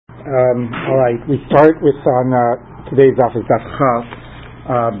All right, we start with on today's daf is daf Chaf.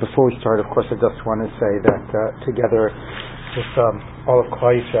 Before we start, of course, I just want to say that together with all of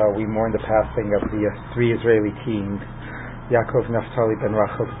Klal Yisrael, we mourn the passing of the three Israeli teens, Yaakov Naftali ben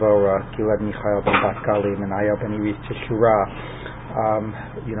Rachel Dvorah, Gilad Michael ben Bat Galim, and Ayel ben Iris Teshurah.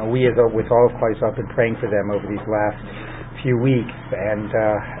 We with all of Klal Yisrael have been praying for them over these last few weeks, and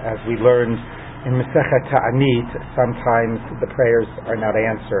as we learned in Masechet Ta'anit, sometimes the prayers are not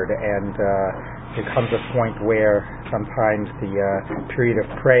answered, and there comes a point where sometimes the period of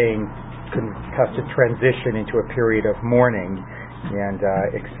praying has to transition into a period of mourning and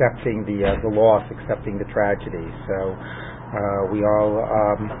accepting the loss, accepting the tragedy. So we all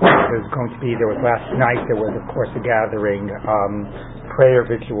there was last night. There was, of course, a gathering, prayer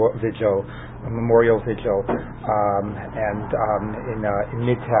vigil, a memorial vigil, and in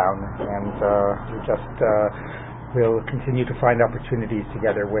Midtown, and we'll continue to find opportunities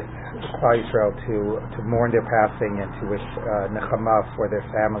together with Klal Yisrael to mourn their passing and to wish nechama for their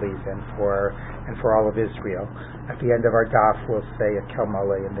families and for all of Israel. At the end of our daf, we'll say a Kel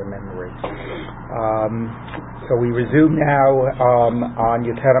Maleh in their memory. So we resume now on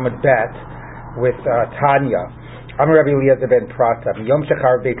Yoter Amud Bet with Tanya. Amar Rabbi Eliezer ben Prata, Yom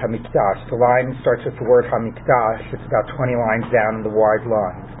Shechar Beit HaMikdash. The line starts with the word HaMikdash. It's about 20 lines down in the wide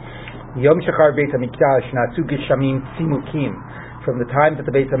lines. Yom Shechar Beit HaMikdash Natsu Geshamim Tzimukim. From the time that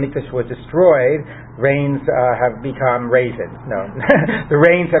the Beit HaMikdash was destroyed, rains have become raisins. No, the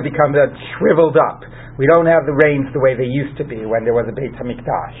rains have become shriveled up. We don't have the rains the way they used to be when there was a Beit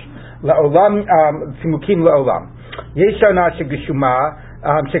HaMikdash. La'olam Tzimukim la'olam. Yeshana Shegeshuma.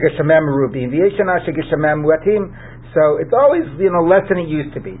 Shegeshamem Rubin, V'yeshana Shegeshamem Muatim. So it's always, less than it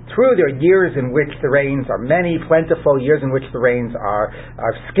used to be. True, there are years in which the rains are many, plentiful, years in which the rains are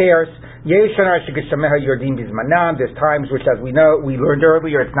scarce. Yeshana Shegeshameh Yordim Bizmanam. There's times which, as we learned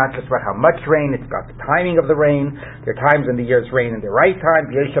earlier, it's not just about how much rain, it's about the timing of the rain. There are times when the years rain in the right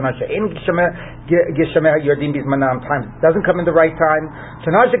time. Yeshana She'en Geshameh Yordim Bizmanam. Times it doesn't come in the right time.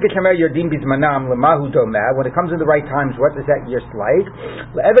 Shana Shegeshameh Yordim Bizmanam Lemahu Domeh. When it comes in the right times, what is that year like?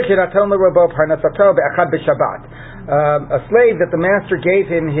 Le'eved Shenaton L'Rabo Parnasato Be'achad B'Shabbat. A slave that the master gave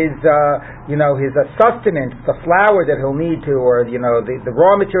him his sustenance, the flour that he'll need to, or the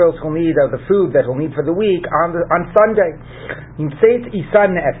raw materials he'll need, or the food that he'll need for the week on Sunday. So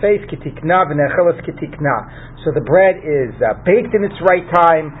the bread is baked in its right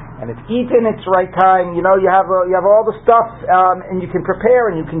time, and it's eaten in its right time. You have all the stuff, and you can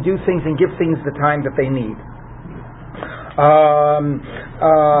prepare, and you can do things and give things the time that they need. When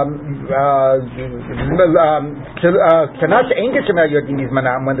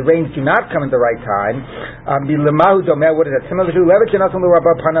the rains do not come at the right time, what is that? Similar to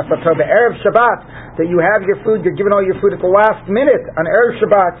that you have your food, you're given all your food at the last minute on Erev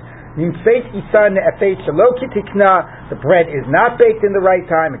Shabbat. The bread is not baked in the right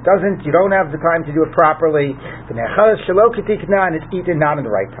time. You don't have the time to do it properly. And it's eaten not in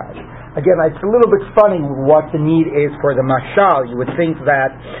the right time. Again, it's a little bit funny what the need is for the mashal. You would think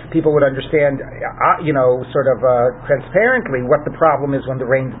that people would understand, transparently what the problem is when the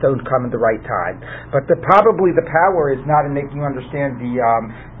rains don't come in the right time. But probably the power is not in making you understand the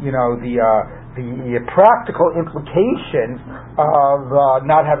practical implications of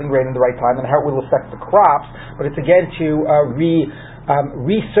not having rain in the right time and how it will affect the crops, but it's again to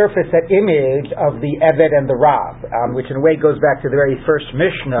resurface that image of the Eved and the Rav, which in a way goes back to the very first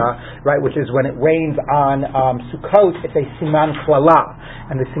Mishnah, right? Which is when it rains on Sukkot, it's a Siman Klala,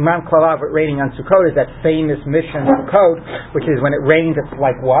 and the Siman Klala of it raining on Sukkot is that famous Mishnah Sukkot, which is when it rains, it's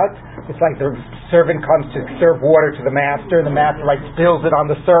like what? It's like the servant comes to serve water to the master, and the master spills it on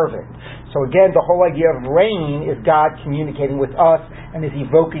the servant. So again, the whole idea of rain is God communicating with us and is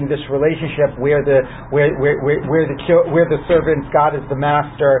evoking this relationship where the servants, God is the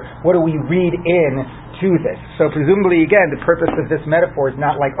master. What do we read in to this? So presumably, again, the purpose of this metaphor is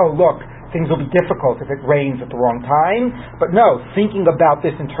not like, oh look, things will be difficult if it rains at the wrong time. But no, thinking about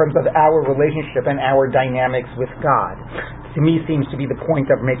this in terms of our relationship and our dynamics with God, to me seems to be the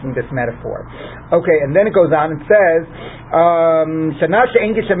point of making this metaphor. Okay, and then it goes on and says,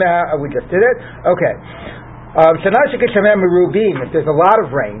 we just did it? Okay. If there's a lot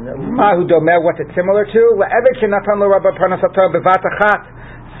of rain, what's it similar to?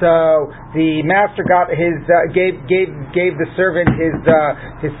 So the master gave the servant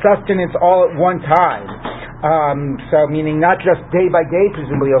his sustenance all at one time. So meaning not just day by day,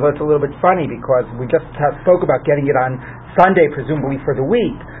 presumably, although it's a little bit funny because we just spoke about getting it on Sunday, presumably for the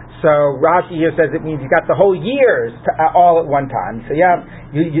week. So Rashi here says it means you got the whole years all at one time. So you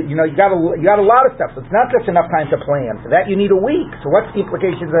got a lot of stuff. So it's not just enough time to plan. For that you need a week. So what's the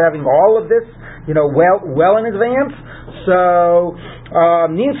implications of having all of this, well in advance? So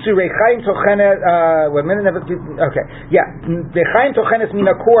Nimsu Rechaim Tochenes. Okay, yeah. Rechaim Tochenes min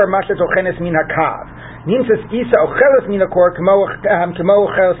hakor, Masha Tochenes min hakav. Nimsus Isa Ocheles min hakor, Kemo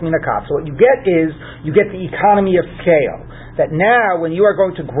Ocheles min hakav. So what you get is you get the economy of scale. That now, when you are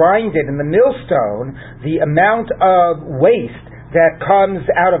going to grind it in the millstone, the amount of waste that comes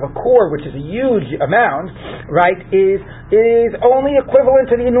out of a core, which is a huge amount, right, is only equivalent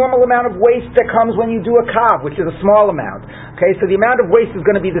to the normal amount of waste that comes when you do a kav, which is a small amount. Okay, so the amount of waste is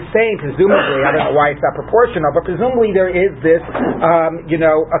going to be the same, presumably. I don't know why it's that proportional, but presumably there is this,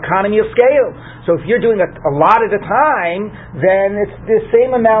 economy of scale. So if you're doing a lot at a time, then it's the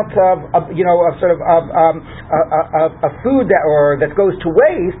same amount of food that goes to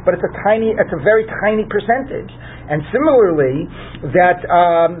waste, but it's a very tiny percentage. And similarly, that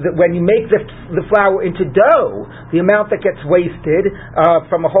when you make the flour into dough, the amount that gets wasted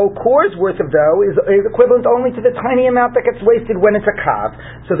from a whole core's worth of dough is equivalent only to the tiny amount that gets wasted when it's a kav.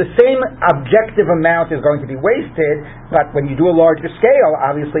 So the same objective amount is going to be wasted, but when you do a larger scale,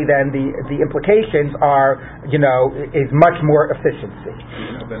 obviously then the implications are, is much more efficiency.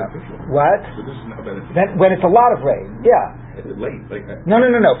 What? So this is not beneficial. Then, when it's a lot of rain, yeah. Is it late? No.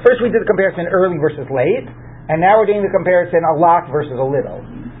 First we did the comparison early versus late, and now we're doing the comparison a lot versus a little.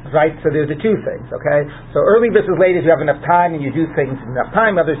 Right? So there's the two things, okay? So early versus late is you have enough time and you do things in enough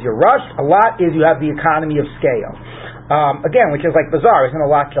time. Others you're rushed. A lot is you have the economy of scale. Again, which is like bizarre. Isn't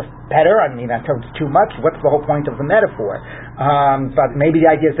a lot just better? I mean, that sounds too much. What's the whole point of the metaphor? But maybe the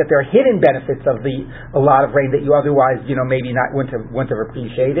idea is that there are hidden benefits of a lot of rain that you otherwise, maybe wouldn't have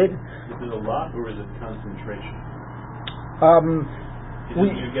appreciated. Is it a lot or is it concentration?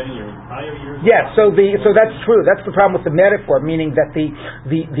 You're getting your entire year's. Yes, so that's true. That's the problem with the metaphor, meaning that the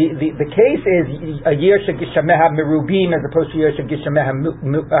case is a year shegishameha merubim as opposed to a year shegishameha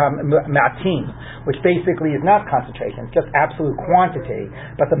ma'atim, which basically is not concentration; it's just absolute quantity.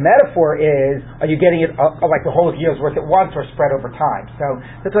 But the metaphor is, are you getting it like the whole year's worth at once or spread over time? So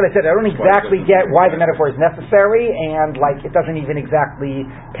that's what I said. I don't exactly get why the metaphor is necessary, and it doesn't even exactly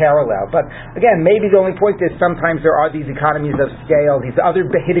parallel. But again, maybe the only point is sometimes there are these economies of scale, these other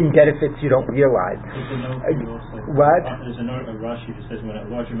hidden benefits you don't realize. What? There's a note of Rashi that says when a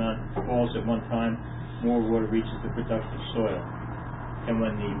large amount falls at one time, more water reaches the productive soil. And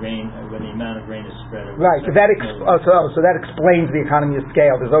when the amount of rain is spread over. Right, so that explains the economy of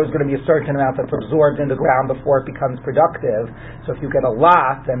scale. There's always going to be a certain amount that's absorbed in the ground before it becomes productive. So if you get a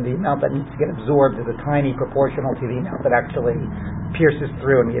lot, then the amount that needs to get absorbed is a tiny proportional to the amount that actually pierces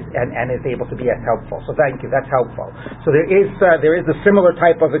through and is able to be as helpful. So thank you, that's helpful. So there is a similar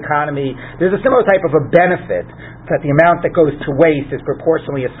type of economy. There's a similar type of a benefit that the amount that goes to waste is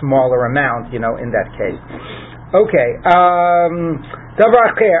proportionally a smaller amount, in that case. Okay.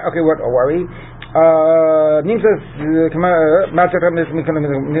 Davar acher. Okay, what? Don't worry.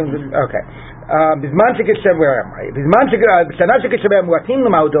 Okay. בזמן שגשם, where am I? בשנה שגשם מועטים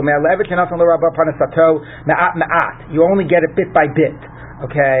למה הוא דומה, לעבד שנתן לו רבה פרנסתו מעט. You only get it bit by bit.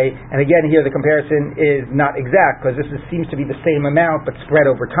 Okay, and again here the comparison is not exact because this seems to be the same amount but spread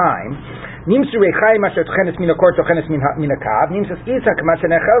over time. Nimsu rechaim asher tchenes min hakor tchenes min hakav. Nimsu isa kama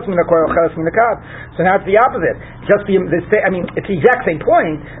shenecheles min hakor ocheles min hakav. So now it's the opposite. It's the exact same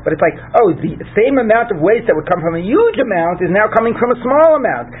point, but it's like, the same amount of waste that would come from a huge amount is now coming from a small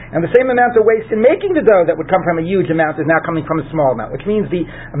amount, and the same amount of waste in making the dough that would come from a huge amount is now coming from a small amount, which means the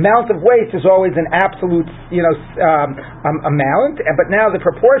amount of waste is always an absolute, amount, but now the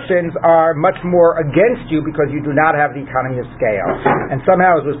proportions are much more against you because you do not have the economy of scale. And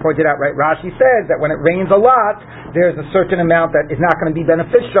somehow, as was pointed out, right, Rashi says that when it rains a lot, there's a certain amount that is not going to be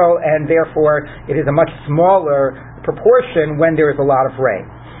beneficial, and therefore it is a much smaller proportion when there is a lot of rain.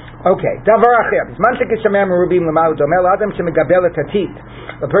 Okay, davar acher. Bisman shekishameh merubim l'mahu domeh l'adam shemegabel et tatit.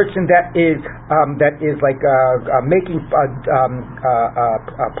 The person that is like making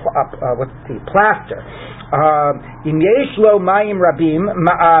plaster. In yesh lo mayim rabim,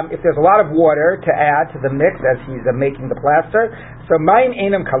 if there's a lot of water to add to the mix as he's making the plaster, so mayim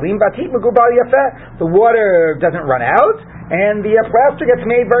einam kalim batit megubal yafeh. The water doesn't run out, and the plaster gets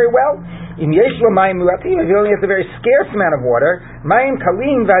made very well. In yesh lo mayim mu'atim, if he only has a very scarce amount of water, mayim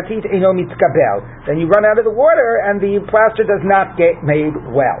kalim batit eino mitkabel. Then you run out of the water, and the plaster does not get made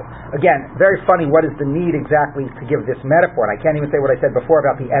well. Again, very funny. What is the need exactly to give this metaphor? And I can't even say what I said before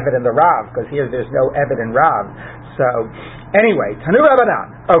about the Eved and the Rav, because here there's no Eved and Rav. So Anyway, Tanu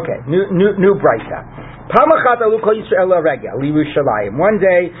Rabbanan. Okay, new brayta. One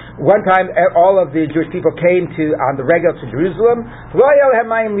day, one time, all of the Jewish people came on the regel to Jerusalem.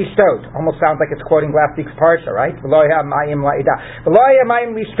 Almost sounds like it's quoting last week's parsha, right? They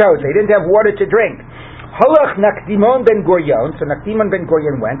didn't have water to drink. Halach Nakdimon ben Gurion. So Nakdimon ben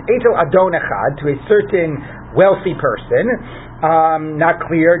Gurion went Eitel Adon Echad, to a certain wealthy person, not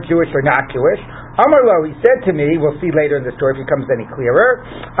clear, Jewish or not Jewish. Amarlo, he said to me, we'll see later in the story if it becomes any clearer.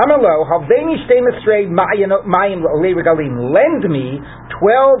 Amarlo, Havdeni Shteimasrei Mayim Olei Regalim. Lend me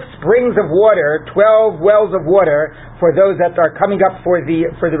 12 springs of water, 12 wells of water for those that are coming up for the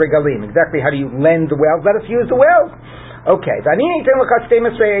regalim. Exactly how do you lend the wells? Let us use the wells. Okay, and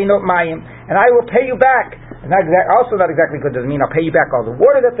I will pay you back. And also not exactly good. Doesn't mean I'll pay you back all the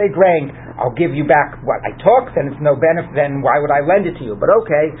water that they drank. I'll give you back what I took. Then it's no benefit. Then why would I lend it to you? But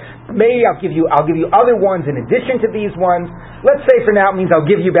okay, maybe I'll give you other ones in addition to these ones. Let's say for now it means I'll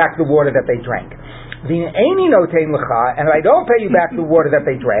give you back the water that they drank. And if I don't pay you back the water that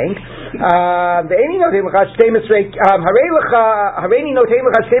they drank,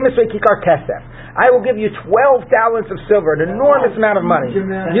 I will give you 12 talents of silver, an enormous amount of money.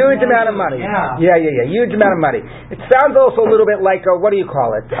 Huge amount of money. Yeah, huge amount of money. It sounds also a little bit like, what do you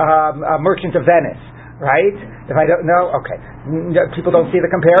call it? A Merchant of Venice. Right? If I don't know, okay. People don't see the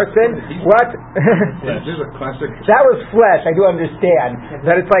comparison. What? This is a classic. That was flesh. I do understand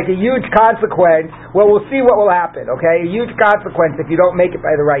that it's like a huge consequence. Well, we'll see what will happen. Okay, a huge consequence if you don't make it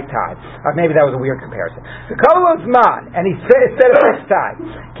by the right time. Maybe that was a weird comparison. The Kolos man, and he said it this time.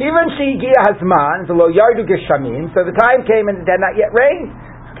 Kivan Shigia Hasman, the Lo Yardu Geshamim. So the time came and it had not yet rained.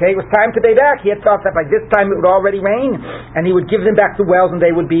 Okay, it was time to pay back. He had thought that by this time it would already rain, and he would give them back the wells, and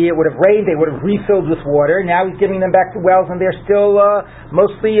it would have rained. They would have refilled with water. Now he's giving them back the wells, and they're still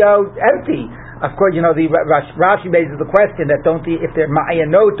mostly empty. Of course, the Rashi raises the question that if they're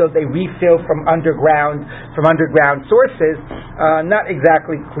ma'ayanot, don't they refill from underground sources? Not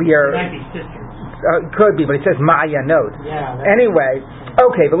exactly clear. Could be, but it says ma'ayanot. Yeah, anyway,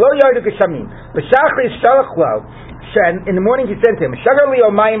 okay. V'lo yardu geshamim. V'shachris shalach lo. And in the morning he said to him, send me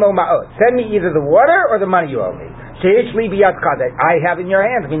either the water or the money you owe me. That I have in your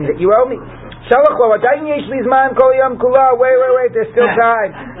hands, meaning that you owe me. Wait, there's still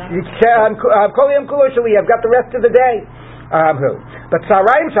time. I've got the rest of the day. But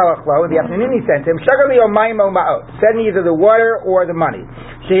Sarayim Shalachlo, in the afternoon he sent him, send me either the water or the money.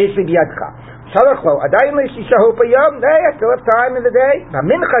 Shalachlo, Adayin Leishi Shahupa Yom. Hey, I still have time in the day.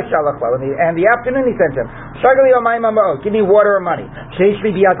 Mincha Shalachlo, and the afternoon he sent him. Shagali Omayim Ama'ot. Give me water or money.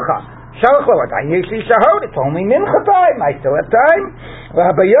 Sheishli Biyadcha. Shalachlo, Adayin Leishi Shahot. It's only Mincha time. I still have time.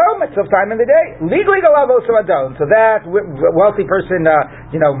 Bayom, I still have time in the day. Legally Galavo Adon. So that wealthy person,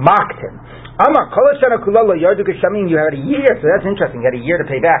 mocked him. Amar, you had a year, so that's interesting. You had a year to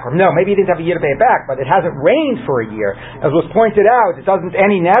pay back. Or no, maybe you didn't have a year to pay back, but it hasn't rained for a year. As was pointed out, it doesn't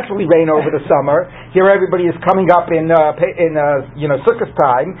any naturally rain over the summer. Here everybody is coming up in Sukkot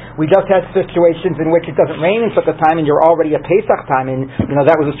time. We just had situations in which it doesn't rain in Sukkot time, and you're already at Pesach time. And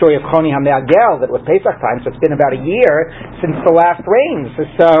that was the story of Choni HaMe'agel, that was Pesach time. So it's been about a year since the last rains.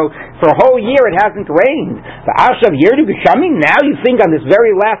 So for a whole year it hasn't rained. The Ashav Yerdu Geshamim. Now you think on this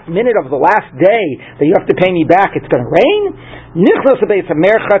very last minute of the last day that you have to pay me back, it's going to rain? He went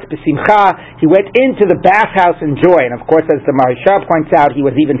into the bathhouse in joy, and of course, as the Maharsha points out, he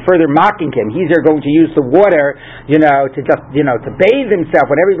was even further mocking him. He's going to use the water, to bathe himself,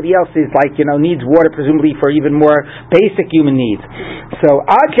 when everybody else is needs water, presumably for even more basic human needs. So,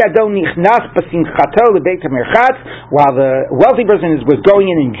 while the wealthy person was going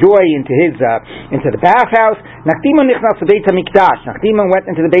in joy into the bathhouse, Nakdimon went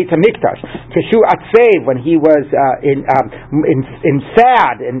into the Beit HaMikdash. Keshu Atsev, when he was in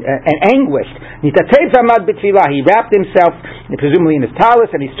sad and anguished. He wrapped himself, presumably in his talus,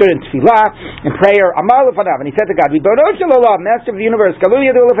 and he stood in tefillah, in prayer, and he said to God, Master of the universe, I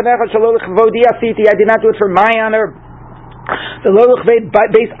did not do it for my honor. The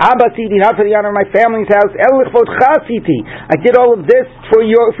base Abasi, not for the honor of my family's house. I did all of this for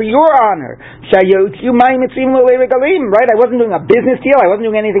your honor. Right? I wasn't doing a business deal. I wasn't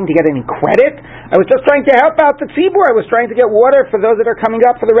doing anything to get any credit. I was just trying to help out the tzibur. I was trying to get water for those that are coming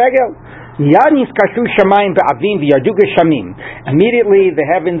up for the regel. Immediately the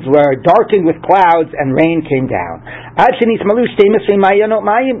heavens were darkened with clouds and rain came down. Until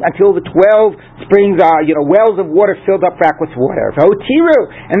the 12 springs, wells of water filled up back with water.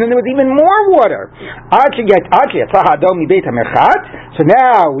 And then there was even more water. So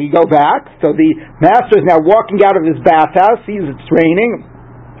now we go back. So the master is now walking out of his bathhouse, sees it's raining.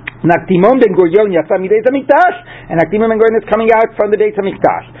 Nakdimon ben Gurion yatsa midei Hamikdash, and Nakdimon ben Gurion is coming out from the Beit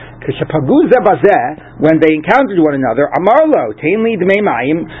Hamikdash. When they encountered one another, Amarlo, Tainli Dmei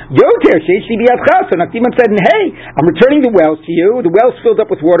Mayim, Yoter Sheishi Biyadcha. So Nakdimon said, "Hey, I'm returning the wells to you. The wells filled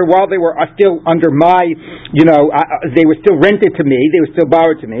up with water while they were still under my, they were still rented to me. They were still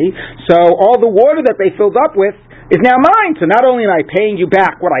borrowed to me. So all the water that they filled up with is now mine. So not only am I paying you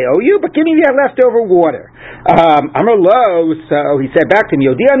back what I owe you, but give me that leftover water." Amar lo, so he said back to him,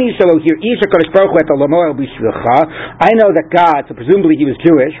 Yodiani shalo here Isha Kodesh Baruch Hu et Alomo b'shvilcha. I know that God, so presumably he was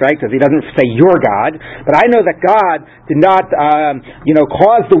Jewish, right? Because he doesn't say your God, but I know that God did not,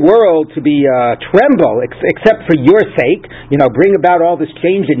 cause the world to be tremble except for your sake. Bring about all this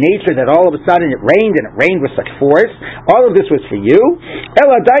change in nature that all of a sudden it rained, and it rained with such force. All of this was for you.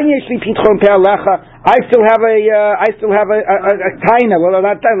 I still have a taina,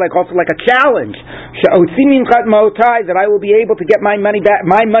 like a challenge, that I will be able to get my money back,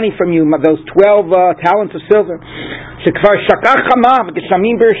 my money from you, those 12 talents of silver. The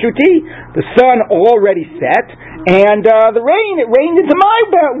sun already set, and it rained into my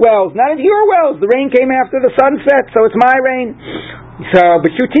wells, not into your wells. The rain came after the sun set, so it's my rain. So,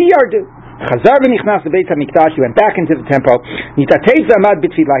 but Shuti Yardu. Chazar v'nichnas l'Beit Hamikdash. He went back into the temple. Nitatei zamad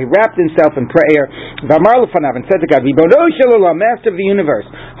b'tfilah. He wrapped himself in prayer. V'amar l'fanav, and said to God, Ribono shel olam, Master of the universe,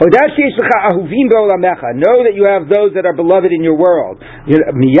 Hodash yesh lecha ahuvim be'olamecha. Know that you have those that are beloved in your world.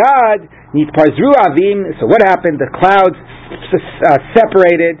 Miyad nitparzru avim. So what happened? The clouds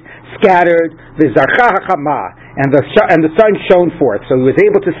separated, scattered. V'zarcha hachama. And the sun shone forth. So he was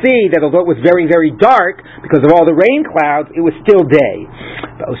able to see that although it was very, very dark because of all the rain clouds, it was still day.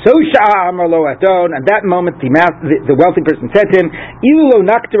 At that moment, the wealthy person said to him, if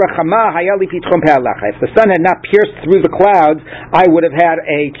the sun had not pierced through the clouds, I would have had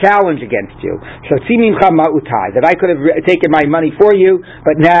a challenge against you. That I could have taken my money for you,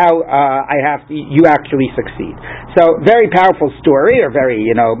 but now you actually succeed. So very powerful story, or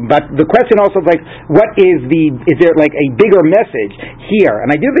but the question also is is there like a bigger message here?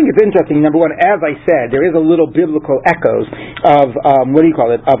 And I do think it's interesting. Number one, as I said, there is a little biblical echoes of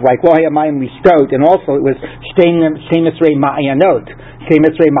of like Lo Hayamayim Lishtot, and also it was Shemes Rei Ma'ayanot.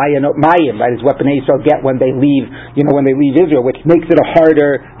 Shemes Rei Ma'ayanot Mayim, right, is what Bnei Yisrael get when they leave, when they leave Israel, which makes it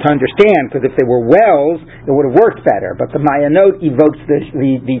harder to understand, because if they were wells, it would have worked better. But the Ma'ayanot evokes the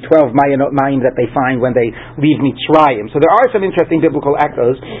 12 Ma'ayanot Mayim that they find when they leave Mitzrayim. So there are some interesting biblical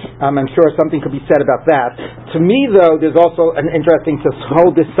echoes. I'm sure something could be said about that. To me, though, there's also an interesting to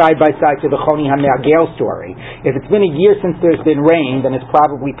hold this side by side to the Choni HaMe'agel story. If it's been a year since there's been rain, then it's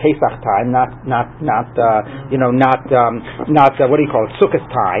probably Pesach time, not Sukkot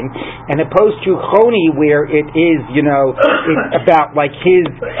time. And opposed to Choni, where it is, it's about like his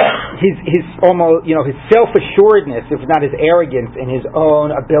almost, his self-assuredness, if not his arrogance, in his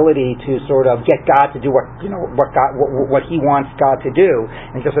own ability to sort of get God to do what he wants God to do.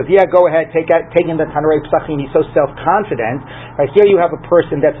 And he just says, yeah, go ahead, take in the Tanarei Psachim. He's so self-confident. Right here you have a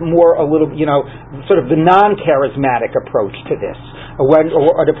person that's more a little, sort of the non-charismatic approach to this. Or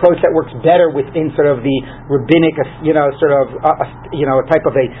an approach that works better within sort of the rabbinic, a type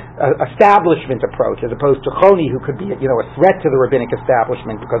of a establishment approach, as opposed to Choni, who could be, a threat to the rabbinic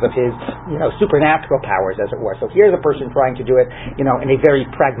establishment because of his, supernatural powers, as it were. So here's a person trying to do it, in a very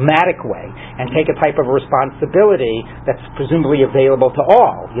pragmatic way, and take a type of responsibility that's presumably available to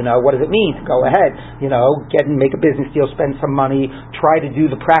all. What does it mean to go ahead, make a business deal, spend some money, try to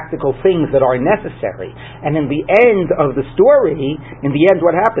do the practical things that are necessary. And in the end of the story,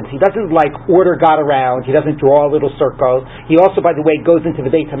 what happens? He doesn't order God around. He doesn't draw a little circle. He also, by the way, goes into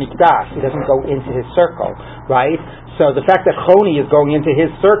the Beit Hamikdash. He doesn't go into his circle, right? So the fact that Choni is going into his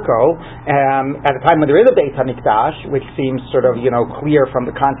circle at a time when there is a Beit Hamikdash, which seems sort of clear from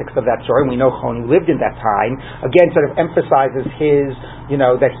the context of that story, and we know Choni lived in that time, again sort of emphasizes his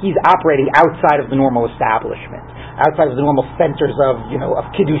that he's operating outside of the normal establishment, outside of the normal centers of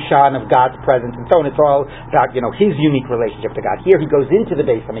Kiddushan, of God's presence, and so on. It's all about his unique relationship to God. Here he goes into the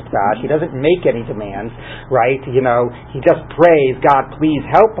Beit Hamikdash. He doesn't make any demands, right? He just prays, God, please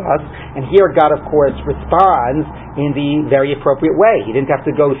help us. And here God, of course, responds in the very appropriate way. He didn't have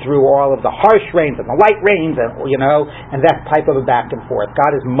to go through all of the harsh rains and the light rains and that type of a back and forth.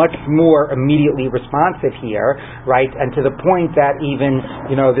 God is much more immediately responsive here, right? And to the point that even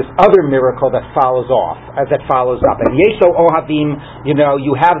this other miracle that follows up. And Yesho Ohavim,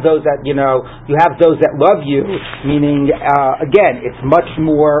 you have those that love you, meaning again, it's much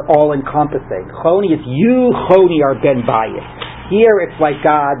more all encompassing. Choni is you, Choni are ben bayis. Here it's like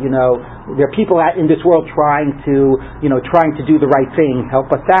God, there are people in this world trying to do the right thing,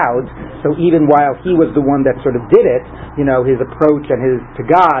 help us out. So even while he was the one that sort of did it, his approach and his to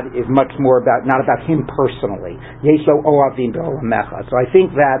God is much more not about him personally. Yesho oavim be'olamecha. So I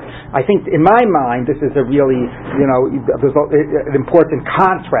think in my mind this is a really there's an important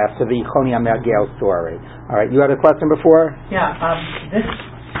contrast to the Choni HaMe'agel story. All right, you had a question before? Yeah, this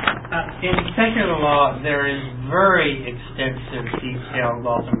in secular law there is very extensive, detailed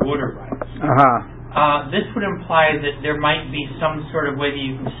laws on water rights. This would imply that there might be some sort of way that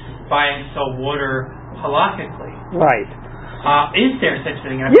you can buy and sell water halakhically. Right. Is there such a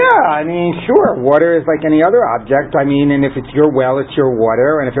thing? Yeah, sure. Water is like any other object. And if it's your well, it's your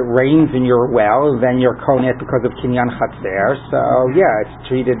water. And if it rains in your well, then you're konet because of kinyan chatzer. So, yeah, it's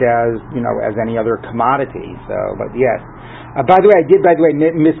treated as, as any other commodity. So, but yes. By the way, I did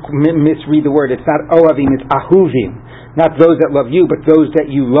misread the word. It's not ohavim, it's ahuvim. Not those that love you, but those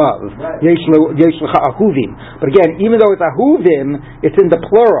that you love. Yesh lecha ahuvim. But again, even though it's ahuvim, it's in the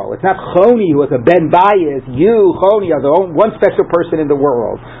plural. It's not choni who is a ben bayis. You, choni, are the one special person in the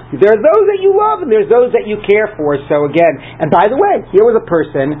world. There are those that you love, and there's those that you care for. So again, and by the way, here was a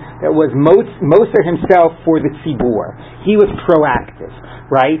person that was Moser himself for the tzibur. He was proactive,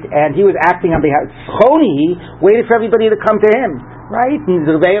 right? And he was acting on behalf. Choni waited for everybody to come to him. Right? And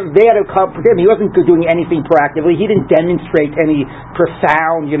they had to come to him. He wasn't doing anything proactively. He didn't demonstrate any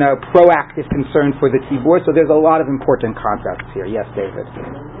profound, proactive concern for the tzibur. So there's a lot of important concepts here. Yes, David.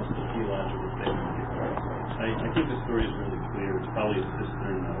 What's the theological statement here? I think the story is really clear. It's probably a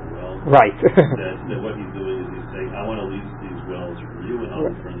cistern, not a well. Right. that what he's doing is he's saying, I want to lease these wells from you and I'll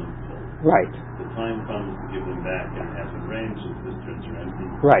return them full. Right. The time comes to give them back and it hasn't rained, so the cisterns are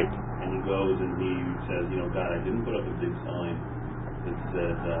empty. Right. And he goes and he says, God, I didn't put up a big sign that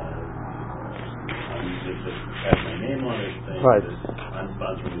said, that has my name on it, saying that I'm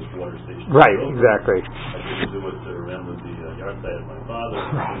sponsoring this water station. Right, exactly. I didn't do it to remember the yard site of my father.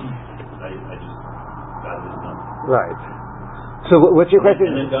 I just got this number. Right. So what's your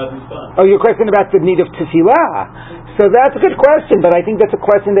question? And then God responds. Oh, your question about the need of tefillah. So that's a good question, but I think that's a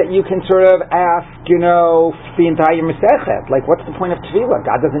question that you can sort of ask, the entire Masechet. Like, what's the point of tefillah?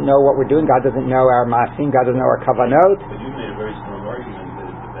 God doesn't know what we're doing. God doesn't know our masim. God doesn't know our kavanot. But you made a very strong argument that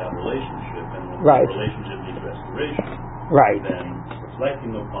it's about relationship, and when right. the relationship needs restoration, right. then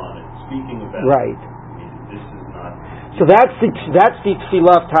reflecting upon it, speaking about right. it, this is not... So that's the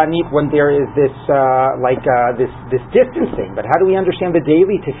tefillah of Tanit when there is this this distancing. But how do we understand the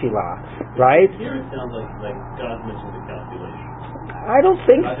daily tefillah, right? Here it sounds like God's missing the calculation. I don't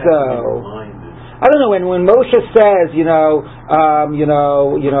think so. I don't know. When Moshe says, what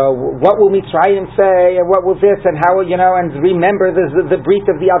will Mitzrayim say, and what will this, and how, and remember the brit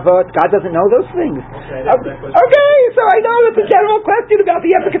of the Avot. God doesn't know those things. Okay, so I know it's a general question about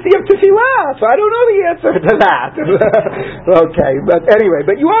the efficacy of tefillah, so I don't know the answer to that. Okay, but anyway,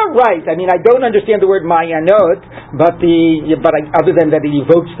 but you are right. I don't understand the word mayanot, but other than that it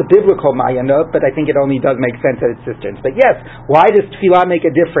evokes the biblical mayanot, but I think it only does make sense at its cisterns. But yes, why does tefillah make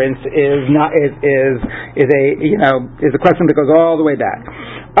a difference is a question that goes all the way back.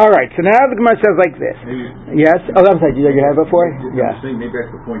 All right, so now the Gemara says like this. Yes? Oh, I'm sorry, did you have before? Yeah. Maybe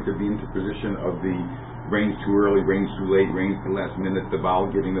that's the point of the interposition of the rains too early, rains too late, rains at the last minute, the Baal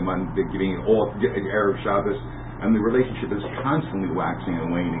giving it all Erev Shabbos, and the relationship is constantly waxing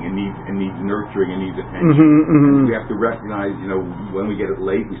and waning and needs nurturing and needs attention. We have to recognize, when we get it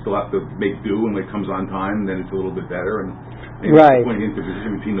late, we still have to make do, and when it comes on time, then it's a little bit better. And right. The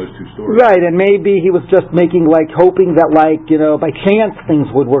interposition between those two stories. Right, and maybe he was just hoping that by chance things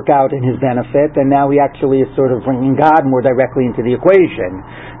would work out in his benefit, and now he actually is sort of bringing God more directly into the equation.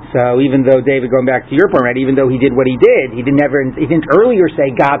 So even though, David, going back to your point, right, even though he did what he did, he didn't earlier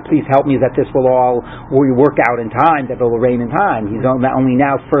say, God, please help me that this will all work out in time, that it will rain in time. He's only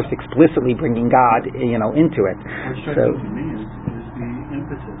now first explicitly bringing God, into it. What strikes me is the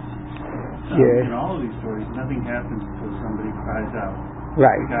emphasis. In all of these stories, nothing happens until somebody cries out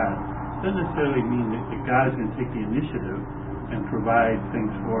to God. It doesn't necessarily mean that God is going to take the initiative and provide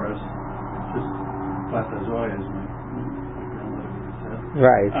things for us. Just Platazoy, as my grandmother said.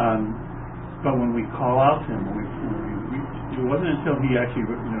 Right. But when we call out to him, it wasn't until he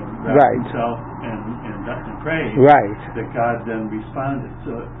actually wrapped himself and prayed that God then responded.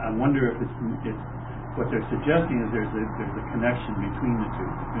 So I wonder if what they're suggesting is there's a connection between the two.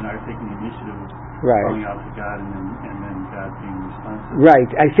 You're not taking the initiative of calling out to God and then God being responsive.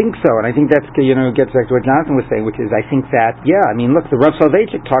 Right, I think so, and I think that's gets back to what Jonathan was saying, which is I think that look, the Rav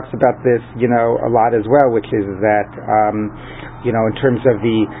Soloveitchik talks about this a lot as well, which is that in terms of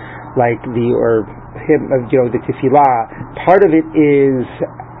the tefillah, part of it is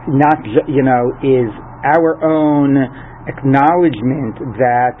is our own acknowledgement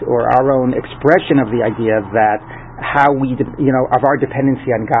that, or our own expression of the idea that how we, of our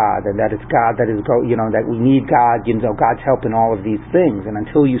dependency on God, and that it's God that is, that we need God, God's help in all of these things. And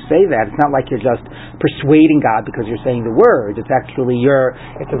until you say that, it's not like you're just persuading God because you're saying the words. It's actually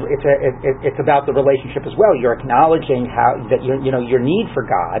it's about the relationship as well. You're acknowledging how that your need for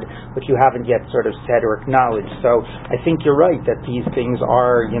God, which you haven't yet sort of said or acknowledged. So I think you're right that these things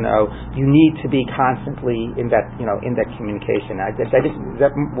are, you need to be constantly in that, in that communication.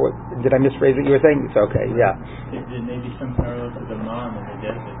 Did I misphrase what you were saying? It's okay. Yeah. There may be some parallel to the man in the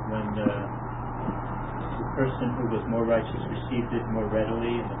desert when the person who was more righteous received it more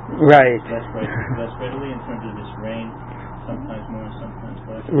readily, and the person right. who was less righteous less readily in terms of this rain, sometimes more and sometimes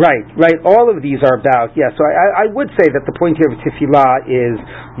less. Right. All of these are about, So I would say that the point here of tefillah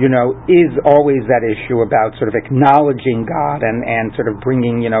is always that issue about sort of acknowledging God and sort of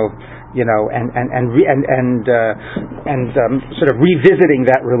bringing, and sort of revisiting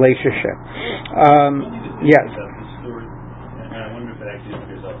that relationship. Yes.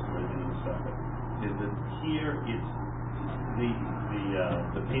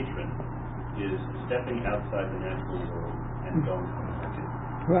 The patron is stepping outside the natural world and going to the market to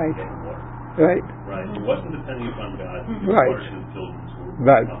get water. Right. He wasn't depending upon God. He was part of the pilgrims who were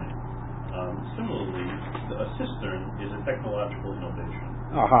coming. Similarly, a cistern is a technological innovation.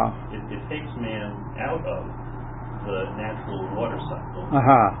 It takes man out of the natural water cycle,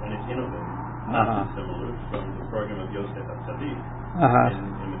 and it's innovative. Not dissimilar from the program of Yosef HaTzadik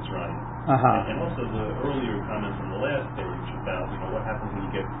in Mitzrayim. And also the earlier comments on the last page about what happens when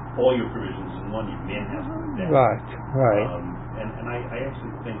you get all your provisions in one, you man has to adapt. Right. And I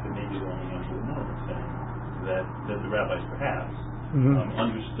actually think that maybe the only answer to Noah was saying that the rabbis perhaps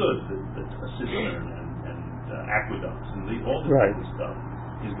understood that a cistern and aqueducts and all this type of stuff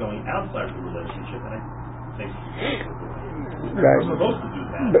is going outside the relationship, and I think we're supposed to do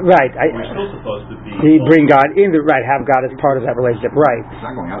that. We're still supposed to bring God in have God as part of that relationship. Right. It's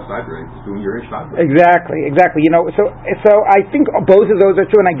not going outside, right? It's doing your ishtat. Exactly. So I think both of those are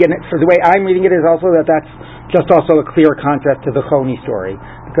true, and again, for the way I'm reading it is also that's just also a clear contrast to the Choni story.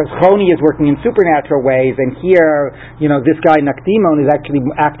 Because Choni is working in supernatural ways, and here, this guy Nakdimon is actually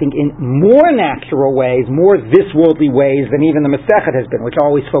acting in more natural ways, more this-worldly ways than even the Masechet has been, which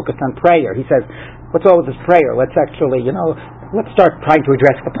always focused on prayer. He says, what's all with this prayer? Let's actually, let's start trying to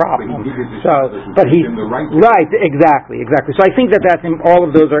address the problem. Exactly. So I think that all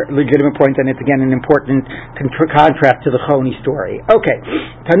of those are legitimate points, and it's again an important contrast to the Choni story. Okay,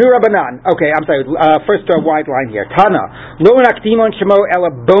 Tanu Rabbanan. Okay, I'm sorry. First wide line here. Tana Lo Nakdimon Shemo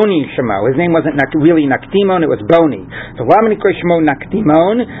Ela Boni Shemo. His name wasn't really Nakdimon; it was Boni. So Lamanikro Shemo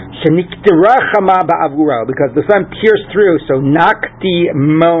Nakdimon Sheniktira Chama Ba'avuro, because the sun pierced through. So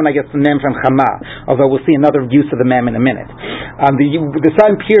Nakdimon, I guess the name from Chama. Although we'll see another use of the mem in a minute. The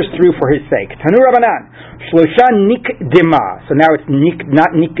sun pierced through for his sake. Tanu Rabbanan, Shlosha Nikdima. So now it's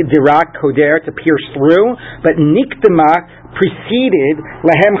not Nikdira Koder, to pierce through, but Nikdima preceded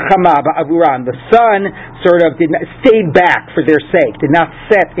Lahem Chama Ba'avuran. The sun sort of stayed back for their sake, did not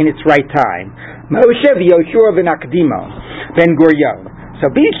set in its right time. Moshe v'Yoshua v'Nakdimon Ben Gurion. So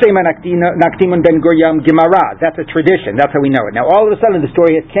B'Yishlema Nakdimon Ben Gurion Gemara. That's a tradition. That's how we know it. Now all of a sudden the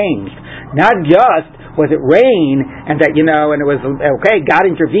story has changed. Not just was it rain, and that, and it was, okay, God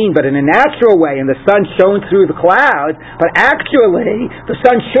intervened, but in a natural way, and the sun shone through the clouds, but actually, the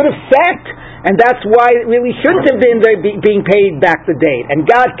sun should have set, and that's why it really shouldn't have been being paid back the date. And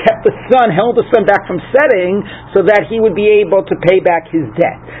God kept the sun, held the sun back from setting, so that he would be able to pay back his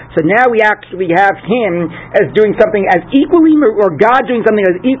debt. So now we actually have him as doing something as equally, or God doing something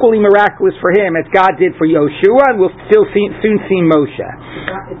as equally miraculous for him as God did for Yoshua, and we'll soon see Moshe.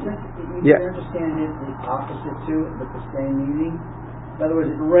 You can understand it the opposite too, but the same meaning. In other words,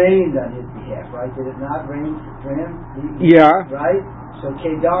 it rained on his behalf, right? Did it not rain for him? Right? So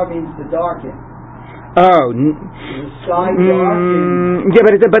Kedar means to darken. The sky darkened.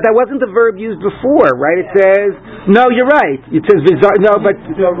 But that wasn't the verb used before, right? It says, no, you're right. It says, wait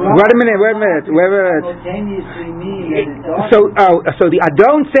a minute. Simultaneously mean that it darkened. So the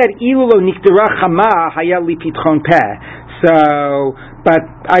Adon said, Ilu lo niktera chama haya li pitchon peh. So, but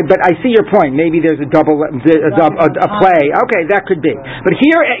I see your point. Maybe there's a play. Okay, that could be. But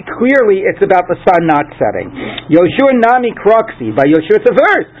here, clearly, it's about the sun not setting. Yoshua nami kroksi. By Yoshua, it's a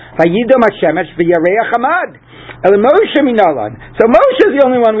verse. Vayidom hashemesh v'yareach hamad. Moshe minalan. So Moshe is the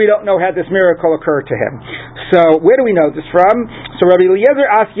only one we don't know had this miracle occur to him. So where do we know this from? So Rabbi Eliezer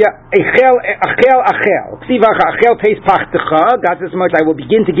asya achel. Ksivacha achel teis pachtecha. God says much. I will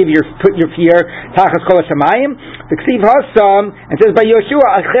begin to put your fear tachas kol hashamayim. The ksiv hasam and says by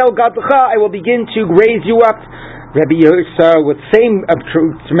Yoshua achel gadlecha. I will begin to raise you up. Rabbi Yosef with same gdula,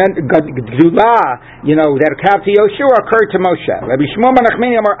 that occurred to Yoshua occurred to Moshe. Rabbi Shmuel ben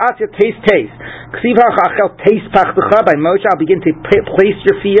Nachmani Amar Asya taste. Ksivach achel taste pachducha by Moshe. I'll begin to place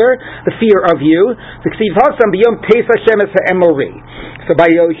your fear, the fear of you. The ksiv hasam biyom taste Hashem es ha'emori. So by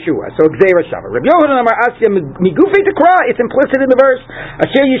Yoshua. So Gzeira Shava. Rabbi Yochanan Amar Asya migufei tekra. It's implicit in the verse.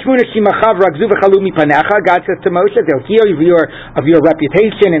 Asher yishmuna shimachav ragzu v'chalu mipanecha. God says to Moshe, they'll hear of your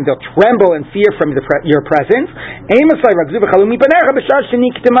reputation and they'll tremble in fear from your presence. So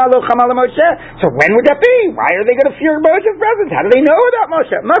when would that be? Why are they going to fear Moshe's presence? How do they know about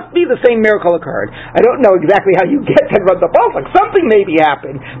Moshe? It must be the same miracle occurred. I don't know exactly how you get that from the pasuk. Something maybe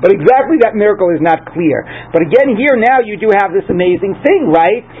happened, but exactly that miracle is not clear. But again, here now you do have this amazing thing,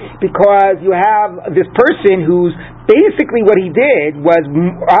 right? Because you have this person who's basically what he did was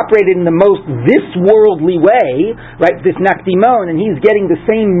operated in the most this-worldly way, right? This Nakdimon, and he's getting the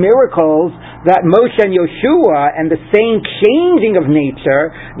same miracles that Moshe and Yoshua, and the same changing of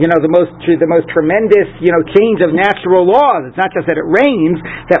nature, the most tremendous, change of natural laws. It's not just that it rains,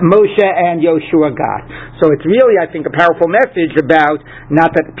 that Moshe and Yoshua got. So it's really, I think, a powerful message about,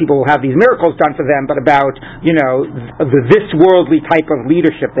 not that people will have these miracles done for them, but about, this worldly type of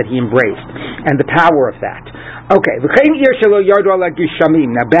leadership that he embraced, and the power of that. Okay, now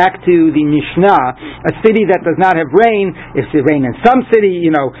back to the Mishnah, a city that does not have rain, if it rain in some city,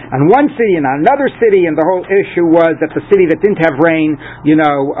 on one city and on another city, and the whole issue was that the city that didn't have rain,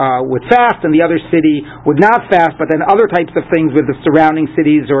 would fast, and the other city would not fast, but then other types of things with the surrounding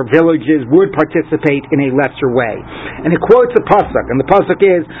cities or villages would participate in a lesser way. And it quotes a pasuk, and the pasuk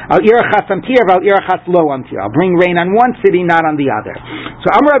is, I'll bring rain on one city, not on the other.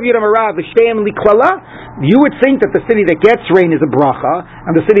 So Amar Rav Yehuda Marav, you would think that the city that gets rain is a bracha,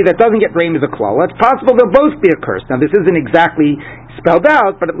 and the city that doesn't get rain is a klala. It's possible they'll both be a curse. Now, this isn't exactly spelled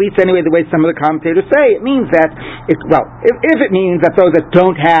out, but at least anyway, the way some of the commentators say, it means that, if it means that those that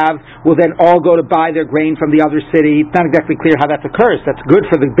don't have will then all go to buy their grain from the other city, it's not exactly clear how that's a curse. That's good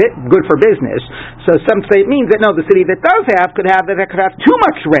for business. So some say it means that, no, the city that does have could have too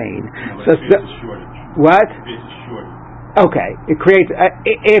much rain. No, so it's a shortage. What? It's a shortage. Okay, it creates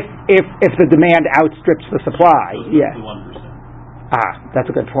if the demand outstrips the supply. So yeah. The 1%.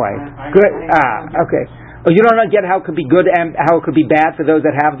 That's a good point. Okay. Oh, you don't get how it could be good and how it could be bad for those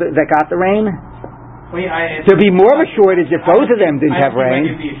that got the rain? There'd be more of a shortage if both of them didn't have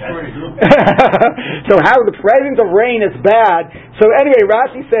rain. So how the presence of rain is bad. So anyway,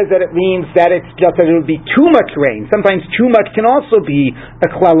 Rashi says that it means that it's just that it would be too much rain. Sometimes too much can also be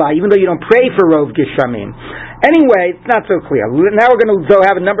a klala, even though you don't pray for Rov Gishamim. Anyway, it's not so clear. Now we're going to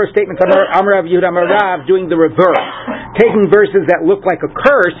have a number of statements on Amar Rav Yehuda Amar Rav doing the reverse, taking verses that look like a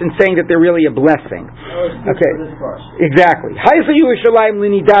curse and saying that they're really a blessing. Okay, exactly. Excellent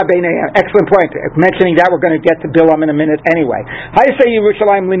point. Mentioning that, we're going to get to Bilam in a minute anyway. So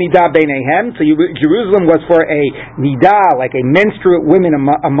Jerusalem was for a nidah, like a menstruate women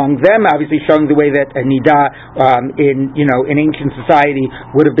among them, obviously showing the way that a nidah in ancient society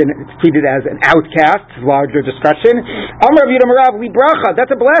would have been treated as an outcast, larger discussion. Amar Rav Yehuda Marav li bracha,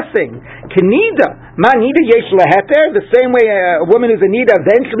 that's a blessing. Kenida, ma nida yesh laheter, the same way a woman who's a nida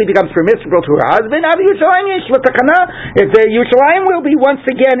eventually becomes permissible to her husband. Avi Yerushalayim yesh latakana, if the Yerushalayim will be once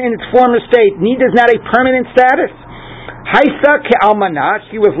again in its former state. Nida is not a permanent status. Haisa ke'almana,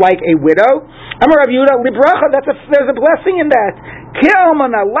 she was like a widow. Amar Rav Yehuda li bracha, there's a blessing in that.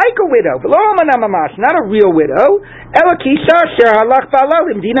 Ke'almana, like a widow, v'lo almana mamash, not a real widow. Ela kisha sher halach ba'ala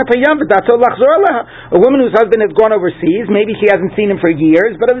limdina payam v'dato lachzor aleha. A woman whose husband has gone overseas, maybe she hasn't seen him for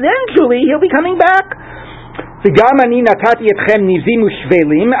years, but eventually he'll be coming back. I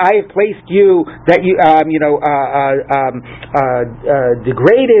have placed you that you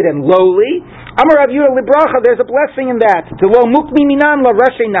degraded and lowly. Amar Rav Yehuda libracha, there's a blessing in that. Lo mukmi minan la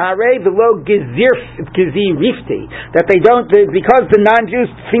rashi nahare v'lo gizi rifti, that they don't, because the non-Jews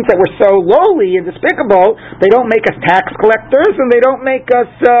think that we're so lowly and despicable, they don't make us tax collectors and they don't make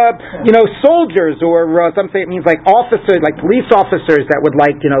us soldiers, or some say it means like officers, like police officers that would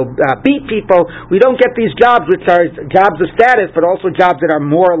beat people. We don't get these jobs which are jobs of status, but also jobs that are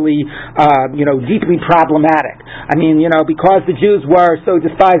morally deeply problematic. I mean, because the Jews were so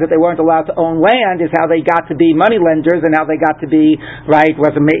despised that they weren't allowed to own land is how they got to be money lenders and how they got to be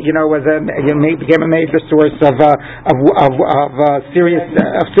became a major source of serious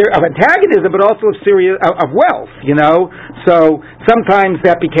antagonism, but also of wealth. So sometimes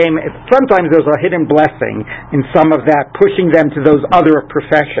there's a hidden blessing in some of that, pushing them to those other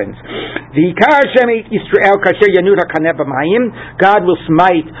professions. God will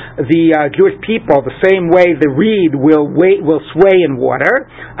smite the Jewish people the same way the reed will sway in water.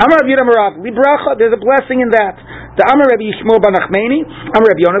 There's a blessing in that. The Amar Rabbi Yishmael ben Nachmani,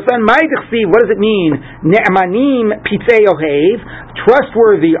 Amar Rabbi Yonasan, what does it mean? Ne'amanim pitzei ohev.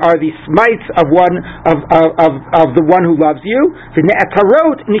 Trustworthy are the smites of the one who loves you. The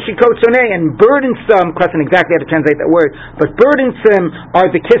ne'atarot nishikot sonei, and burdensome. Question exactly how to translate that word, but burdensome are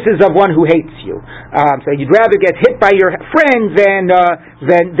the kisses of one who hates you. So you'd rather get hit by your friend than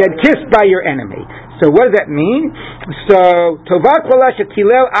kissed by your enemy. So what does that mean? So Tovat Kolash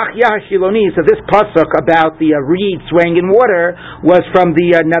Kilel Achya Hashiloni. So this pasuk about the reed swaying in water was from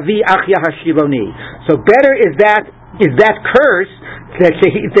the Navi Achya Hashiloni. So better is that curse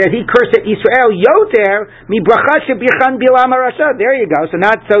that he cursed at Israel Yoter mi bracha shebichan Bilam Rasha. There you go. So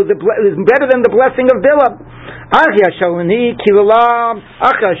it's better than the blessing of Bilam. Achya Shaloni Kilalam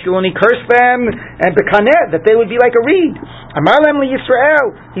Achya Shaloni cursed them and bekaneh that they would be like a reed. Amar lem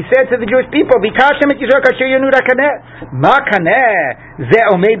Yisrael. He said to the Jewish people, Bikashem et Yisrael kasher yanud hakaneh ma kaneh ze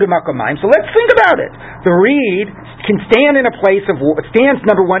omei b'makomayim. So let's think about it. The reed can stand in a place of water. Stands,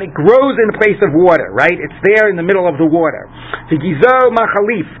 number one, it grows in a place of water, right? It's there in the middle of the water. The gizo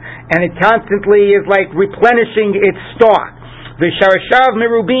machalif, and it constantly is like replenishing its stalk. The sharashav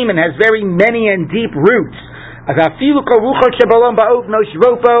merubim, and has very many and deep roots. No matter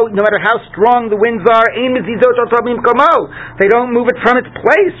how strong the winds are, they don't move it from its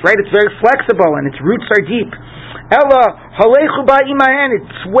place, right? It's very flexible and its roots are deep. It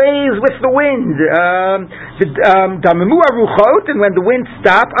sways with the wind. And when the wind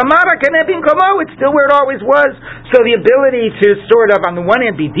stops, it's still where it always was. So the ability to sort of, on the one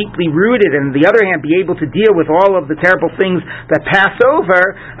hand, be deeply rooted, and on the other hand, be able to deal with all of the terrible things that pass over,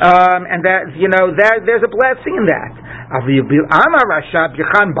 and that, there's a blessing in that.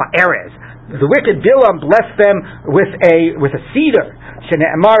 The wicked Bilam blessed them with a cedar.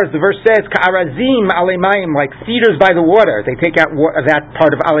 Shene'emar, as the verse says, ka'arazim alemayim, like cedars by the water. They take out that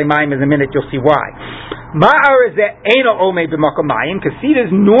part of alemayim in a minute. You'll see why. Ma'ar is that eno omei b'makomayim, because cedars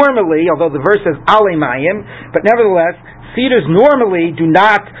normally, although the verse says alemayim, but nevertheless, cedars normally do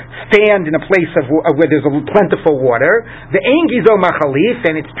not stand in a place where there's a plentiful water. The ein gizo machalif,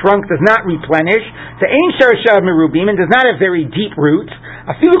 and its trunk does not replenish. The ein sharashav merubim, and does not have very deep roots.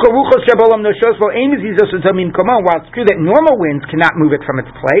 While it's true that normal winds cannot move it from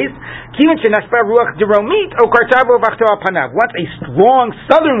its place, once a strong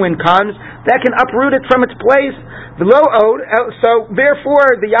southern wind comes, that can uproot it from its place. So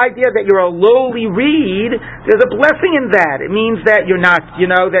therefore, the idea that you're a lowly reed, there's a blessing in that. It means that you're not,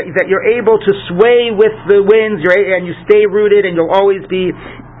 that you're able to sway with the winds, and you stay rooted, and you'll always be,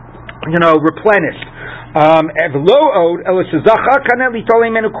 replenished. And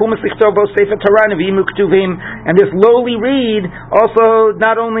this lowly reed also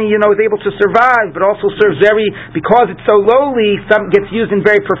not only is able to survive, but also serves because it's so lowly, gets used in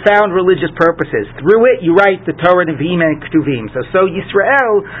very profound religious purposes. Through it, you write the Torah, Nevi'im, and Ketuvim. So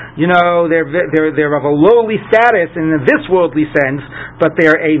Yisrael, they're of a lowly status in this worldly sense, but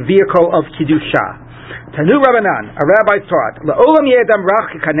they're a vehicle of Kiddusha. Tanu Rabbanan, a rabbi taught,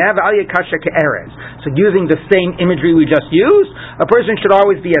 so using the same imagery we just used, a person should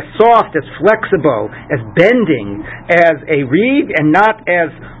always be as soft, as flexible, as bending as a reed, and not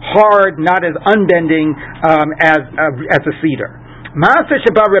as hard, not as unbending as a cedar. Maaseh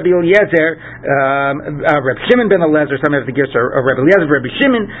Shabbat Rabbi Eliezer, Rabbi Shimon ben Eliezer, some of the gifts are Rabbi Eliezer, Rabbi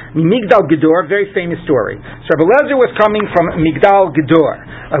Shimon, Migdal Gedor, very famous story. So Rabbi Eliezer was coming from Migdal Gedor,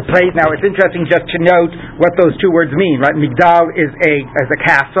 a place. Now it's interesting just to note what those two words mean, right? Migdal is a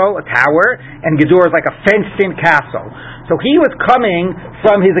castle, a tower, and Gedor is like a fenced-in castle. So he was coming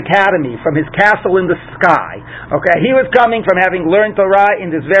from his academy, from his castle in the sky. Okay, he was coming from having learned Torah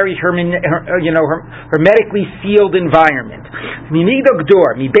in this very hermetically sealed environment. Mimigdal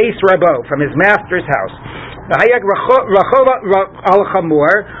Gedor, mi beis Rabo, from his master's house. He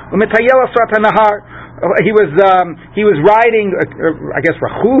was riding, I guess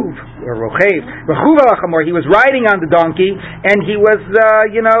Rachuv. He was riding on the donkey, and he was,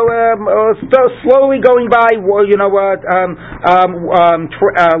 slowly going by,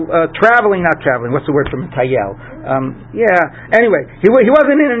 traveling, not traveling, what's the word for Matayel? Anyway, he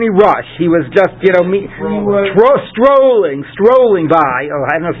wasn't in any rush. He was just, strolling by. Oh,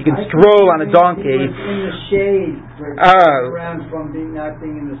 I don't know if you can stroll on a donkey. He was in the shade, around from not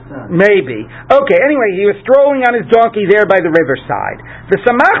being in the sun. Maybe. Okay, anyway, he was strolling on his donkey there by the riverside. The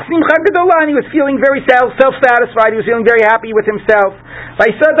Samach Simcha Gedolah, he was feeling very self-satisfied. He was feeling very happy with himself.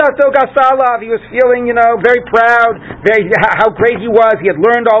 He was feeling, very proud, how great he was. He had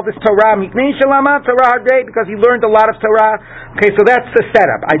learned all this Torah. Because he learned a lot of Torah. Okay, so that's the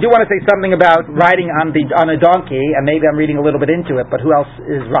setup. I do want to say something about riding on a donkey, and maybe I'm reading a little bit into it, but who else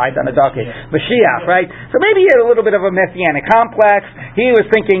is rides on a donkey? Mashiach, right? So maybe he had a little bit of a messianic complex. He was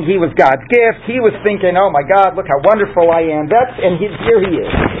thinking he was God's gift. He was thinking, oh my God, look how wonderful I am. Here he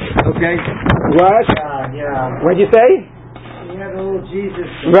is. Okay? What? Yeah. What'd you say? He had a little Jesus.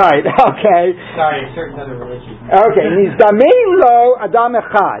 Right, okay. Sorry, certain other religions. Okay, Nizamein lo Adam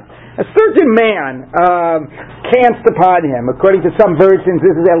Echad. A certain man chanced upon him. According to some versions,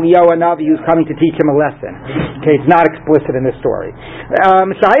 this is Eliyahu Hanavi who's coming to teach him a lesson. Okay, it's not explicit in this story.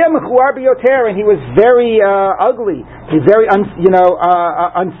 Shahaya mechuar biyoter, and he was very ugly. He's very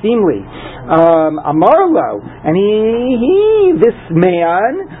unseemly. Amarlo, and this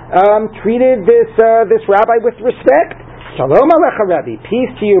man treated this rabbi with respect. Shalom alecha Rabbi,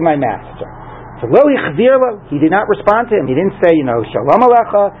 peace to you, my master. He did not respond to him. He didn't say, Shalom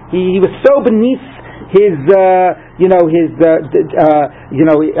Alecha. He was so beneath his,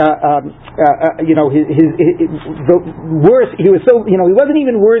 he was so, he wasn't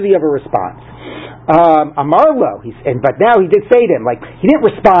even worthy of a response. Amarlo, but now he did say to him, he didn't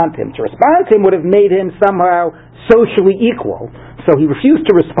respond to him. To respond to him would have made him somehow socially equal. So he refused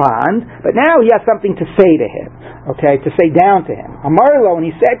to respond, but now he has something to say to him, to say down to him. Amarlo, and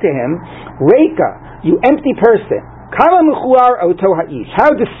he said to him, Reika, you empty person, kama mechuar oto ha'ish,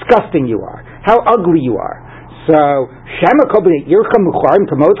 how disgusting you are, how ugly you are. So, shema kol b'nei yircha mechuarim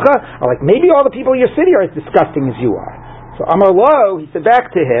kamotcha, maybe all the people in your city are as disgusting as you are. So Amarlo, he said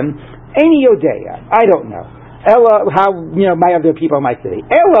back to him, Eini yodeya, I don't know. Ella, how my other people in my city.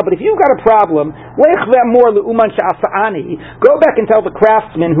 Ella, but if you've got a problem, lech more leuman sha'asani. Go back and tell the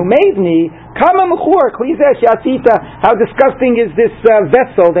craftsman who made me, kama mechur klizesh yasita. How disgusting is this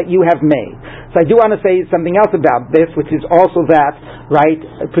vessel that you have made? So I do want to say something else about this, which is also that, right?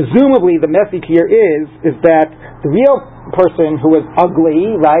 Presumably, the message here is that the real person who was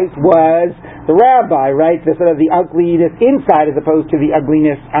ugly, right, was the rabbi, right? The sort of the ugliness inside as opposed to the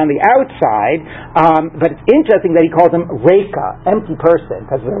ugliness on the outside. But it's interesting that he calls him Reika, empty person,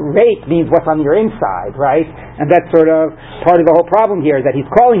 because the Reik means what's on your inside, right? And that's sort of part of the whole problem here, that he's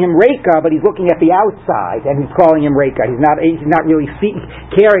calling him Reika, but he's looking at the outside, and he's calling him Reika. He's not really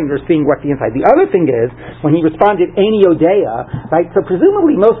caring or seeing what's the inside. The other thing is, when he responded, Eini Yodeya, right? So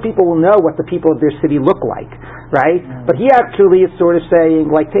presumably most people will know what the people of their city look like, right? But he actually is sort of saying,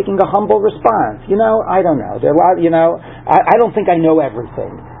 taking a humble response. I don't know. There are a lot, I don't think I know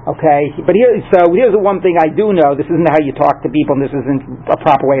everything. Okay? But here's the one thing I do know. This isn't how you talk to people, and this isn't a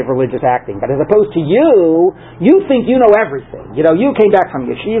proper way of religious acting. But as opposed to you think you know everything. You came back from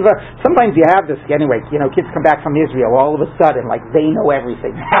yeshiva. Sometimes you have this, anyway, kids come back from Israel all of a sudden, they know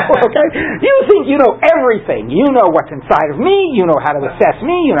everything. Okay? You think you know everything. You know what's inside of me. You know how to assess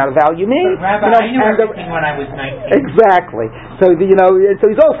me. You know how to value me. But Rabbi, I knew everything when I was 19. Exactly. So, so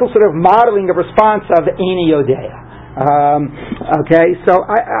he's also sort of modeling a response of Eini Yodeya. Okay, so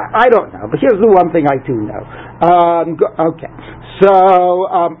I don't know, but here's the one thing I do know. So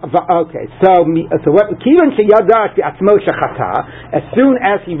what? As soon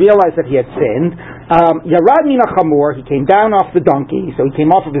as he realized that he had sinned, Yarad min hachamor, he came down off the donkey. So he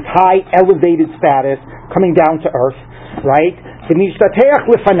came off of his high, elevated status, coming down to earth, right? And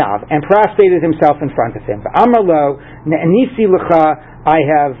prostrated himself in front of him. Amarlo ne'nisi lecha. I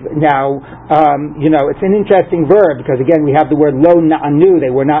have now, it's an interesting verb because again we have the word lo na'anu, they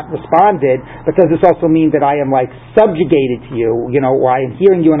were not responded, but does this also mean that I am subjugated to you, or I am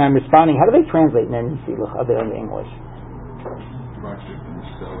hearing you and I'm responding? How do they translate ne'nisi lecha there in English?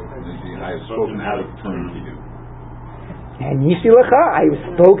 I have spoken out of turn to you. Ne'nisi lecha, I have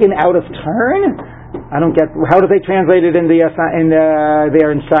spoken out of turn? I don't get, how do they translate it in there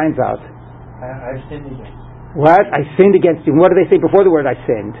in Steinsaltz? I've sinned against. What? I sinned against you. What do they say before the word I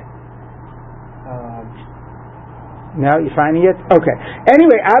sinned? No, you finding it? Okay.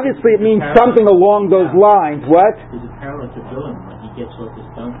 Anyway, obviously it means something along those lines. What? There's a parallel to Bilam when he gets off his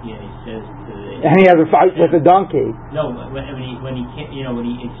donkey and he says to the... And he has a fight with the donkey. No, when he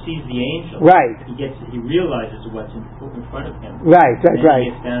sees the angel, right? He realizes what's in front of him. Right. He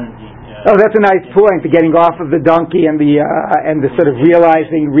gets down and that's a nice point. The getting off of the donkey and the sort of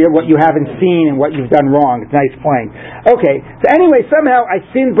realizing what you haven't seen and what you've done wrong. It's a nice point. Okay. So anyway, somehow I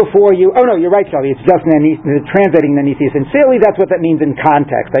sinned before you. Oh no, you're right, Charlie. It's just translating Nanisi. Sincerely, that's what that means in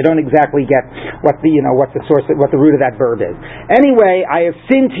context. I don't exactly get what the source, what the root of that verb is. Anyway, I have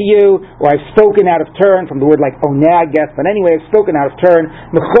sinned to you, or I've spoken out of turn, from the word like oneh, I guess. But anyway, I've spoken out of turn.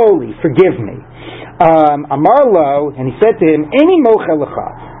 Mecholi, forgive me. Amar lo, and he said to him, Eni mochel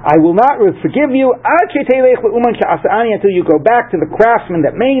lecha, I will not forgive you until you go back to the craftsman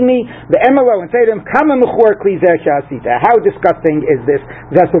that made me, the emelo, and say to him, Kama mechor kli zeh she'asita. How disgusting is this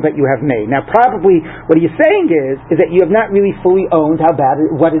vessel that you have made? Now, probably what he's saying is that you have not really fully owned how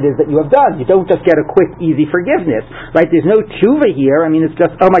bad what it is that you have done. You don't just get a quick, easy forgiveness, right? There's no tshuva here. I mean, it's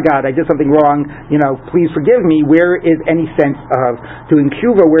just, oh my God, I did something wrong. Please forgive me. Where is any sense of doing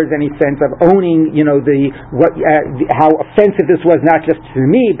tshuva? Where is any sense of owning, how offensive this was, not just to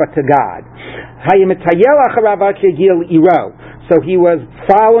me, but to God. So he was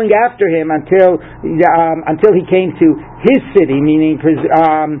following after him until he came to his city, meaning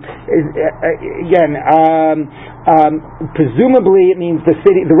presumably it means the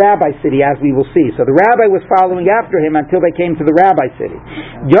city, the rabbi city, as we will see. So the rabbi was following after him until they came to the rabbi city.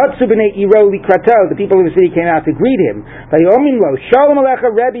 Yotzu b'nei Iro likrato, the people of the city came out to greet him. Vayomim lo, Shalom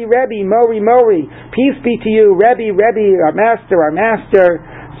alecha, Rebbe, Rebbe, Mori, Mori, peace be to you, Rebbe, Rebbe, our master, our master.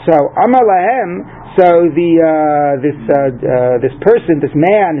 So Amar lahem, so this person, this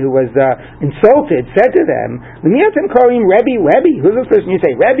man who was insulted, said to them, "L'miyatem korim Rebbe, Rebbe." Who's this person? You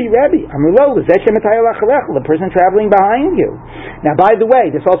say Rebbe, Rebbe. Amar lo, l'zeh shematayel acharech, the person traveling behind you. Now, by the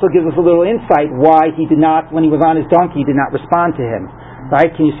way, this also gives us a little insight why he did not, when he was on his donkey, he did not respond to him. Right?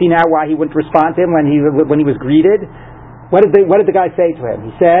 Can you see now why he wouldn't respond to him when he was greeted? What did the guy say to him?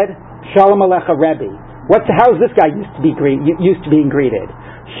 He said, "Shalom alecha, Rebbe." How's this guy used to being greeted?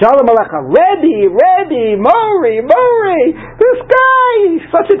 Shalom alecha, Rebbe, Mori. This guy, he's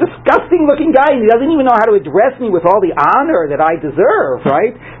such a disgusting looking guy, and he doesn't even know how to address me with all the honor that I deserve,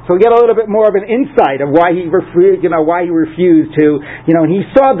 right? So we get a little bit more of an insight of why he refused to, and he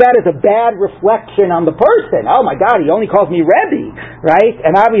saw that as a bad reflection on the person. Oh my God, he only calls me Rebbe, right?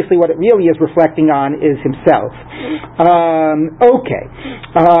 And obviously what it really is reflecting on is himself. Okay.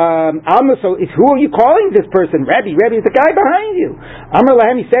 So who are you calling this person? Rebbe is the guy behind you. Amar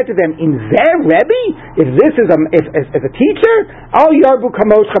lahem, he said to them, "In zeh Rebbe, if this is a teacher, al yarbu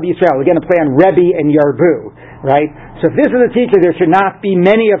kamoscha b'Yisrael." Again, a play on Rebbe and yarbu, right? So if this is a teacher, there should not be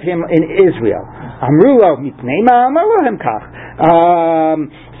many of him in Israel. Amru lo mipnei ma amar lahem kach.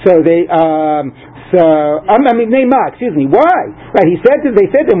 Why? Right,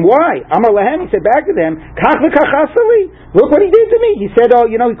 they said to him, why? Amar lahem, he said back to them, kach v'kach asali. Look what he did to me. He said,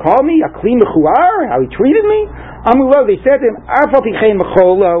 he called me a kli mechuar, how he treated me. Amar lo, they said to him, afal tichein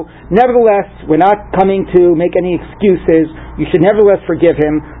mecholo, nevertheless, we're not coming to make any excuses. You should nevertheless forgive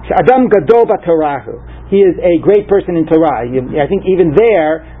him. Adam gadol b'torahu. He is a great person in Torah. I think even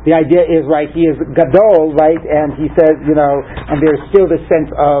there, the idea is, right, he is gadol, right, and he says, and there's still this sense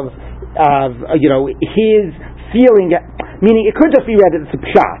of his feeling, meaning it could just be read as a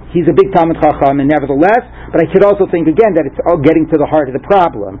pshat. He's a big Talmid Chacham, and nevertheless, but I could also think again that it's all getting to the heart of the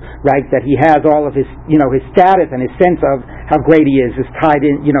problem, right? That he has all of his, his status and his sense of how great he is tied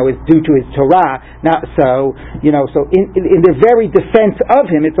in, is due to his Torah. Not so, so in the very defense of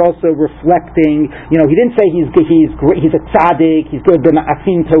him, it's also reflecting, he didn't say he's a tzaddik, he's good, but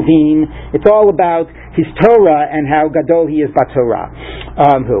asim tovim. It's all about his Torah and how gadol he is b'Torah.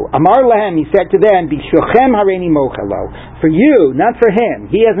 Amar lahem, he said to them, "B'shochem hareini mochelo." For you, not for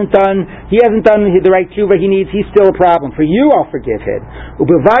him. He hasn't done the right tshuva he needs. He's still a problem. For you, I'll forgive him.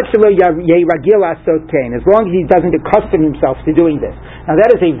 U'bilvad shelo yeragil asot kain. As long as he doesn't accustom himself to doing this. Now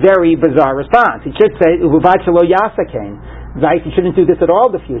that is a very bizarre response. He should say u'bilvad shelo yasa kain. Right? He shouldn't do this at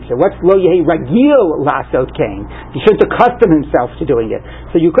all in the future. What's lo yehi ragil lasot kain? He shouldn't accustom himself to doing it.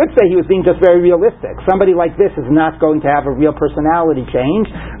 So you could say he was being just very realistic. Somebody like this is not going to have a real personality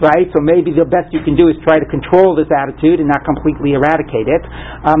change, right? So maybe the best you can do is try to control this attitude and not completely eradicate it.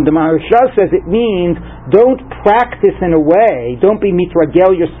 The Maharsha says it means don't practice in a way, don't be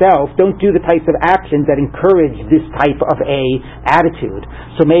mitragel yourself, don't do the types of actions that encourage this type of a attitude.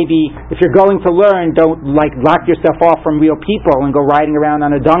 So maybe if you're going to learn, don't lock yourself off from real people and go riding around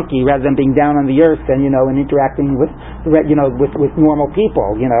on a donkey rather than being down on the earth and and interacting with normal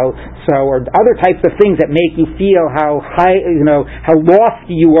people. So or other types of things that make you feel how high, how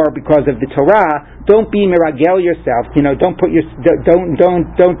lofty you are because of the Torah. Don't be miragel yourself. Don't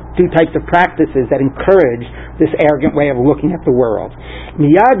do types of practices that encourage this arrogant way of looking at the world.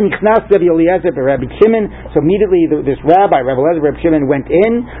 Miyad nichnas Rabbi Eliezer Rabbi Shimon. So immediately this rabbi, Rabbi Eliezer Rabbi Shimon, went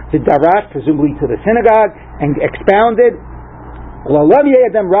in the darat, presumably to the synagogue, and expounded. A person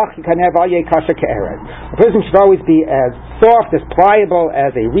should always be as soft, as pliable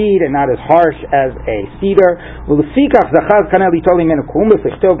as a reed, and not as harsh as a cedar. That's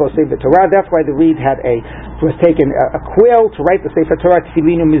why the reed was taken a quill to write the Sefer Torah,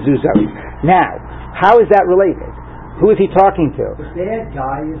 Tefillinu Mezuzot. Now, how is that related? Who is he talking to? The bad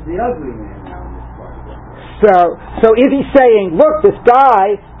guy is the ugly man. So is he saying, look, this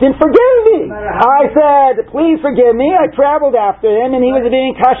guy didn't forgive me? I said, please forgive me. I traveled after him, and he was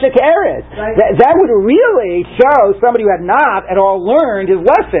being kasha ke'eretz. That would really show somebody who had not at all learned his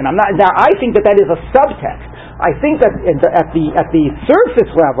lesson. Now, I think that is a subtext. I think that at the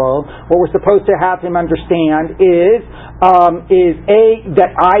surface level, what we're supposed to have him understand is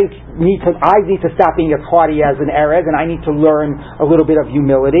that I need to stop being as haughty as an Erez, and I need to learn a little bit of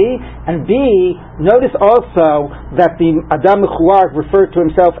humility. And B, notice also that the Adam Mechuar referred to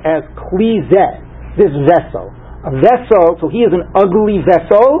himself as Kli Zeh, this vessel. A vessel, so he is an ugly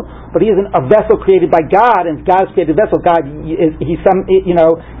vessel, but he is a vessel created by God, and God's created vessel. God doesn't mean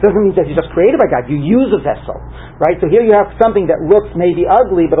that he's just created by God. You use a vessel, right? So here you have something that looks maybe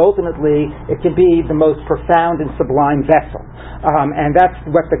ugly, but ultimately it can be the most profound and sublime vessel. And that's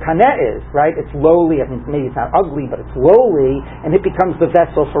what the kaneh is, right? It's lowly. I mean, maybe it's not ugly, but it's lowly, and it becomes the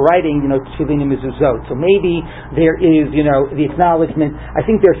vessel for writing, Tefillin Mezuzot. So maybe there is, the acknowledgement. I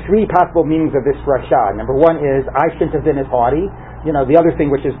think there are three possible meanings of this rasha. Number one is, I shouldn't have been as haughty. The other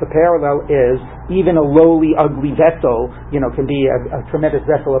thing, which is the parallel, is even a lowly, ugly vessel, can be a tremendous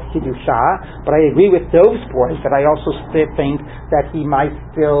vessel of Kiddusha. But I agree with Dov's point that I also think that he might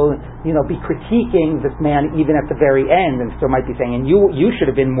still, be critiquing this man even at the very end, and still might be saying, and you should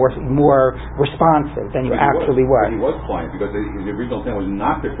have been more responsive than you actually were. He was pliant, because his original plan was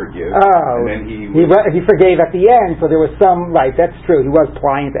not to forgive. Oh, and then he forgave at the end, so there was some, right, that's true. He was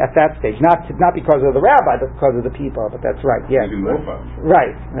pliant at that stage, not because of the rabbi, but because of the people, but that's right, yes.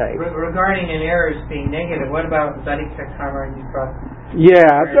 Right. Regarding an error as being negative, what about Zadik Kamar and Yisrael? Yeah,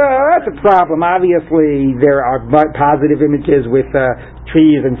 so that's a problem. Obviously, there are positive images with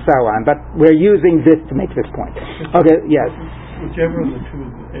trees and so on, but we're using this to make this point. Okay, yes. Whichever of the two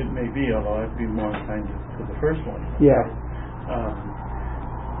it may be, although I'd be more inclined to the first one. Yeah.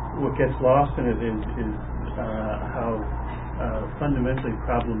 What gets lost in it is how fundamentally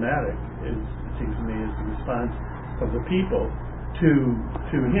problematic it seems to me is the response of the people to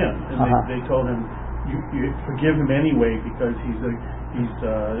him, and they told him, you forgive him anyway because he's a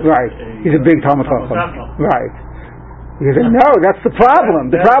big Talmud Chacham. Right. He said, no, that's the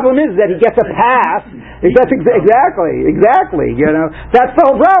problem. The problem is that he gets a pass. That's exactly. That's the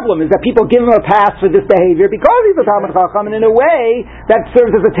whole problem, is that people give him a pass for this behavior because he's a Talmud Chacham, and in a way that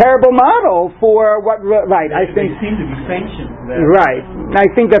serves as a terrible model for what. Right. I think they seem to be sanctioned. Right. I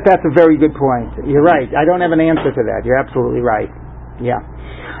think that's a very good point. You're right. I don't have an answer to that. You're absolutely right. Yeah.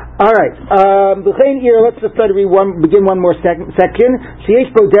 All right. Let's just try to begin one more section.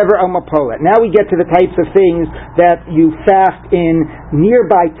 Now we get to the types of things that you fast in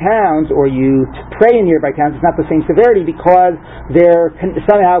nearby towns, or you pray in nearby towns. It's not the same severity because they're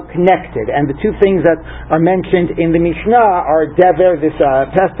somehow connected. And the two things that are mentioned in the Mishnah are dever, this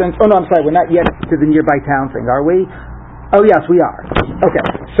pestilence. Oh no, I'm sorry. We're not yet to the nearby town thing, are we? Oh yes, we are. Okay.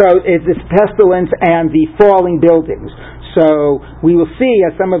 So it's this pestilence and the falling buildings. So we will see,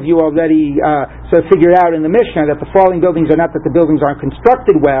 as some of you already figured out in the Mishnah, that the falling buildings are not that the buildings aren't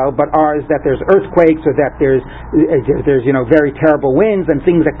constructed well, but is that there's earthquakes, or that there's very terrible winds and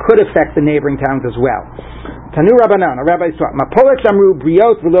things that could affect the neighboring towns as well. Tanu Rabbanan, our rabbis taught, Mapolet Shamru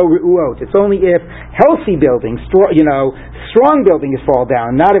Briot V'lo Ru'ot. It's only if healthy buildings, strong buildings fall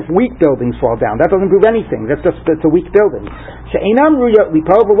down, not if weak buildings fall down. That doesn't prove anything. That's a weak building. She'enam Ruyot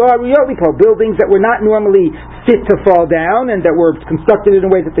Lipo V'lo Ruyot Lipo. Buildings that were not normally fit to fall down and that were constructed in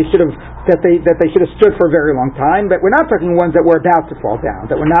a way that they should have stood for a very long time. But we're not talking ones that were about to fall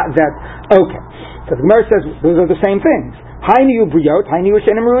down. That were not that. Okay. So the Gemara says those are the same things. Hainu briot, hainu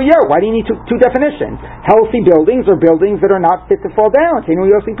shenem ruyot. Why do you need two definitions? Healthy buildings or buildings that are not fit to fall down. Hainu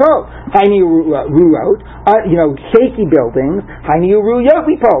yosipo. Hainu ruyot. Shaky buildings. Hainu ruyot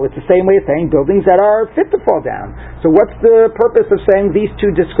lipo. It's the same way of saying buildings that are fit to fall down. So what's the purpose of saying these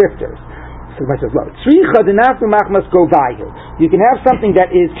two descriptors? So the says, you can have something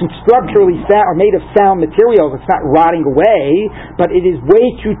that is structurally sound or made of sound materials. It's not rotting away, but it is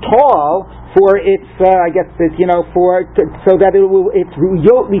way too tall for its, so that it's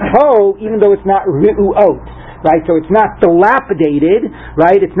ru'yot lipo, even though it's not ru'ot. Right, so it's not dilapidated,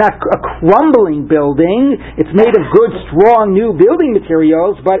 right? It's not a crumbling building. It's made of good, strong, new building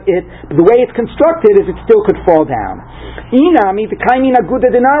materials, but the way it's constructed is it still could fall down. Inami v'kaimina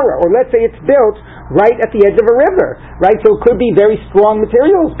guda dinara, or let's say it's built right at the edge of a river, right? So it could be very strong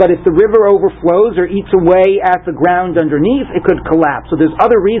materials, but if the river overflows or eats away at the ground underneath, it could collapse. So there's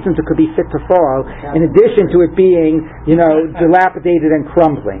other reasons it could be fit to fall, in addition to it being, dilapidated and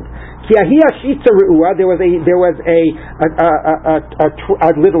crumbling. There was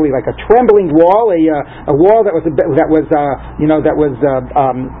literally like a trembling wall, a wall that was in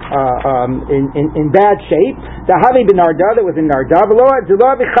bad shape. The Havi ben Narda that was in Narda,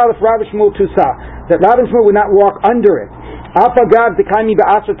 that Rabbi Shmuel would not walk under it. Even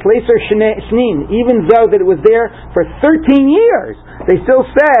though that it was there for 13 years, they still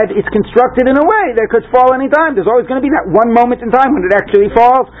said it's constructed in a way that it could fall any time. There's always going to be that one moment in time when it actually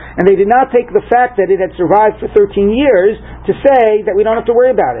falls, and they did not take the fact that it had survived for 13 years to say that we don't have to worry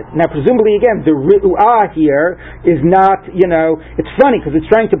about it. Now, presumably, again, the ri'u'ah here is not, it's funny because it's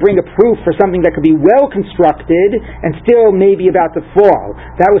trying to bring a proof for something that could be well constructed and still maybe about to fall.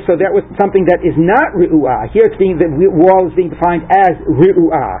 That was something that is not ri'u'ah. Here it's being, the wall is being defined as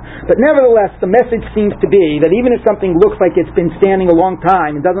ri'u'ah. But nevertheless, the message seems to be that even if something looks like it's been standing a long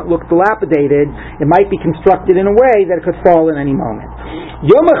time and doesn't look dilapidated, it might be constructed in a way that it could fall in any moment.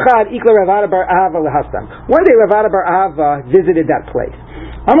 Yom Echad Ikla Rav Ada bar Ava lehastam. One day Rav Ada bar Ava visited that place.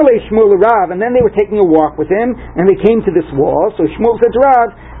 Amalei Shmuel Rav, and then they were taking a walk with him, and they came to this wall. So Shmuel said to Rav,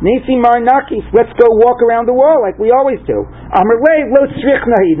 Nesi Mar Nakif, let's go walk around the wall like we always do. Amalei Lo Tzrich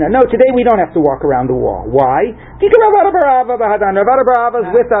Nahidna. No, today we don't have to walk around the wall. Why? Because Rav Ada bar Ava v'Hadan. Rav Ada bar Ava is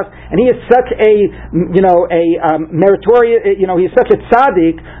with us, and he is such a meritorious, he's such a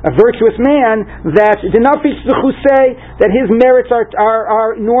tzaddik, a virtuous man, that the Nafish Zuchu say that his merits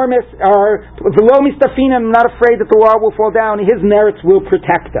are enormous, are below mistafina. I'm not afraid that the wall will fall down. His merits will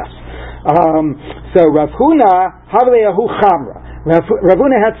protect us. So Rav Huna Havleyahu Chamra. Rav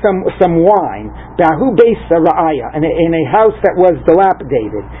Huna had some wine, Bahu Beisa Ra'aya, in a house that was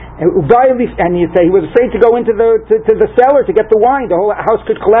dilapidated. And he said he was afraid to go into the cellar to get the wine. The whole house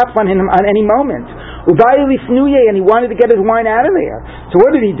could collapse on him on any moment. And he wanted to get his wine out of there. So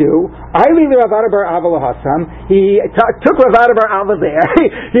what did he do? He took Rav Ada bar Ava there.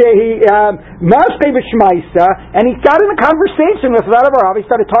 He and he got in a conversation with Rav Ada bar Ava. He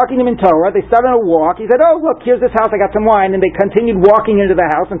started talking to him in Torah. They started on a walk. He said, "Oh, look, here's this house. I got some wine." And they continued walking into the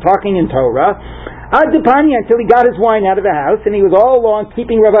house and talking in Torah. Until he got his wine out of the house, and he was all along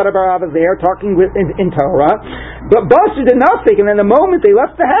keeping Rav Ada bar Ava there, talking in Torah. But Basra did nothing, and then the moment they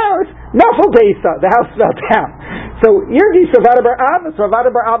left the house, Nafal Beisa, the house fell down. So Irgis Rav Ada bar Ava, so Rav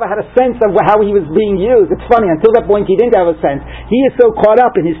Ada bar Ava had a sense of how he was being used. It's funny, until that point he didn't have a sense. He is so caught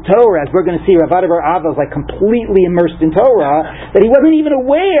up in his Torah, as we're going to see, Rav Ada bar Ava is like completely immersed in Torah, that he wasn't even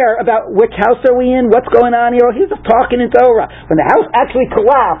aware about which house are we in, what's going on here. He was just talking in Torah. When the house actually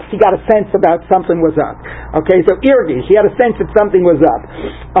collapsed, he got a sense about something was up. Okay, so Irgish, he had a sense that something was up.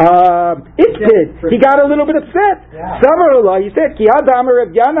 He got a little bit upset. Samarullah, he said, Ki Adamar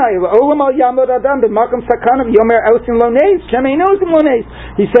Rav Yanai, Olam al Yamod Adam, B'makam Sakanav, Yomer Elsin Lones, Shemeinos Lones.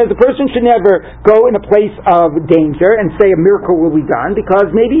 He says the person should never go in a place of danger and say a miracle will be done,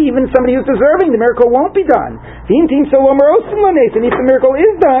 because maybe even somebody who's deserving, the miracle won't be done. And if the miracle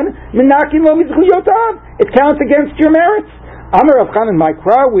is done, it counts against your merits. Amar Rav Chanan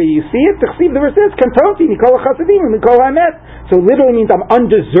Mikra, where you see it, the verse says, Kantonti, Mikol HaChasadim, Mikol HaEmet. So literally means I'm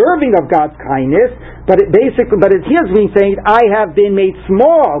undeserving of God's kindness, but it here's being saying, I have been made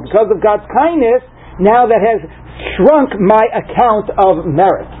small because of God's kindness, now that has shrunk my account of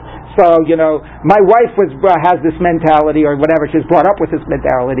merit. So, my wife has this mentality, or whatever, she's brought up with this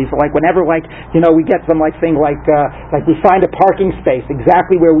mentality. So, whenever, we get some, thing we find a parking space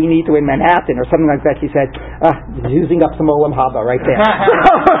exactly where we need to in Manhattan, or something like that, she said, using up some Olam Haba right there.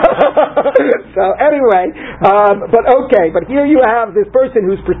 So, anyway, but here you have this person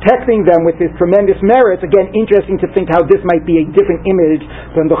who's protecting them with his tremendous merits. Again, interesting to think how this might be a different image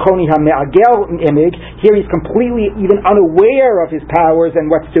than the Choni HaMe'agel image. Here he's completely even unaware of his powers and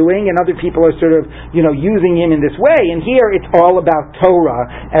what's doing, and other people are sort of, using him in this way. And here it's all about Torah,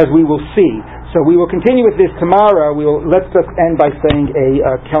 as we will see. So we will continue with this tomorrow. Let's just end by saying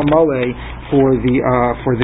a Kel Mole for the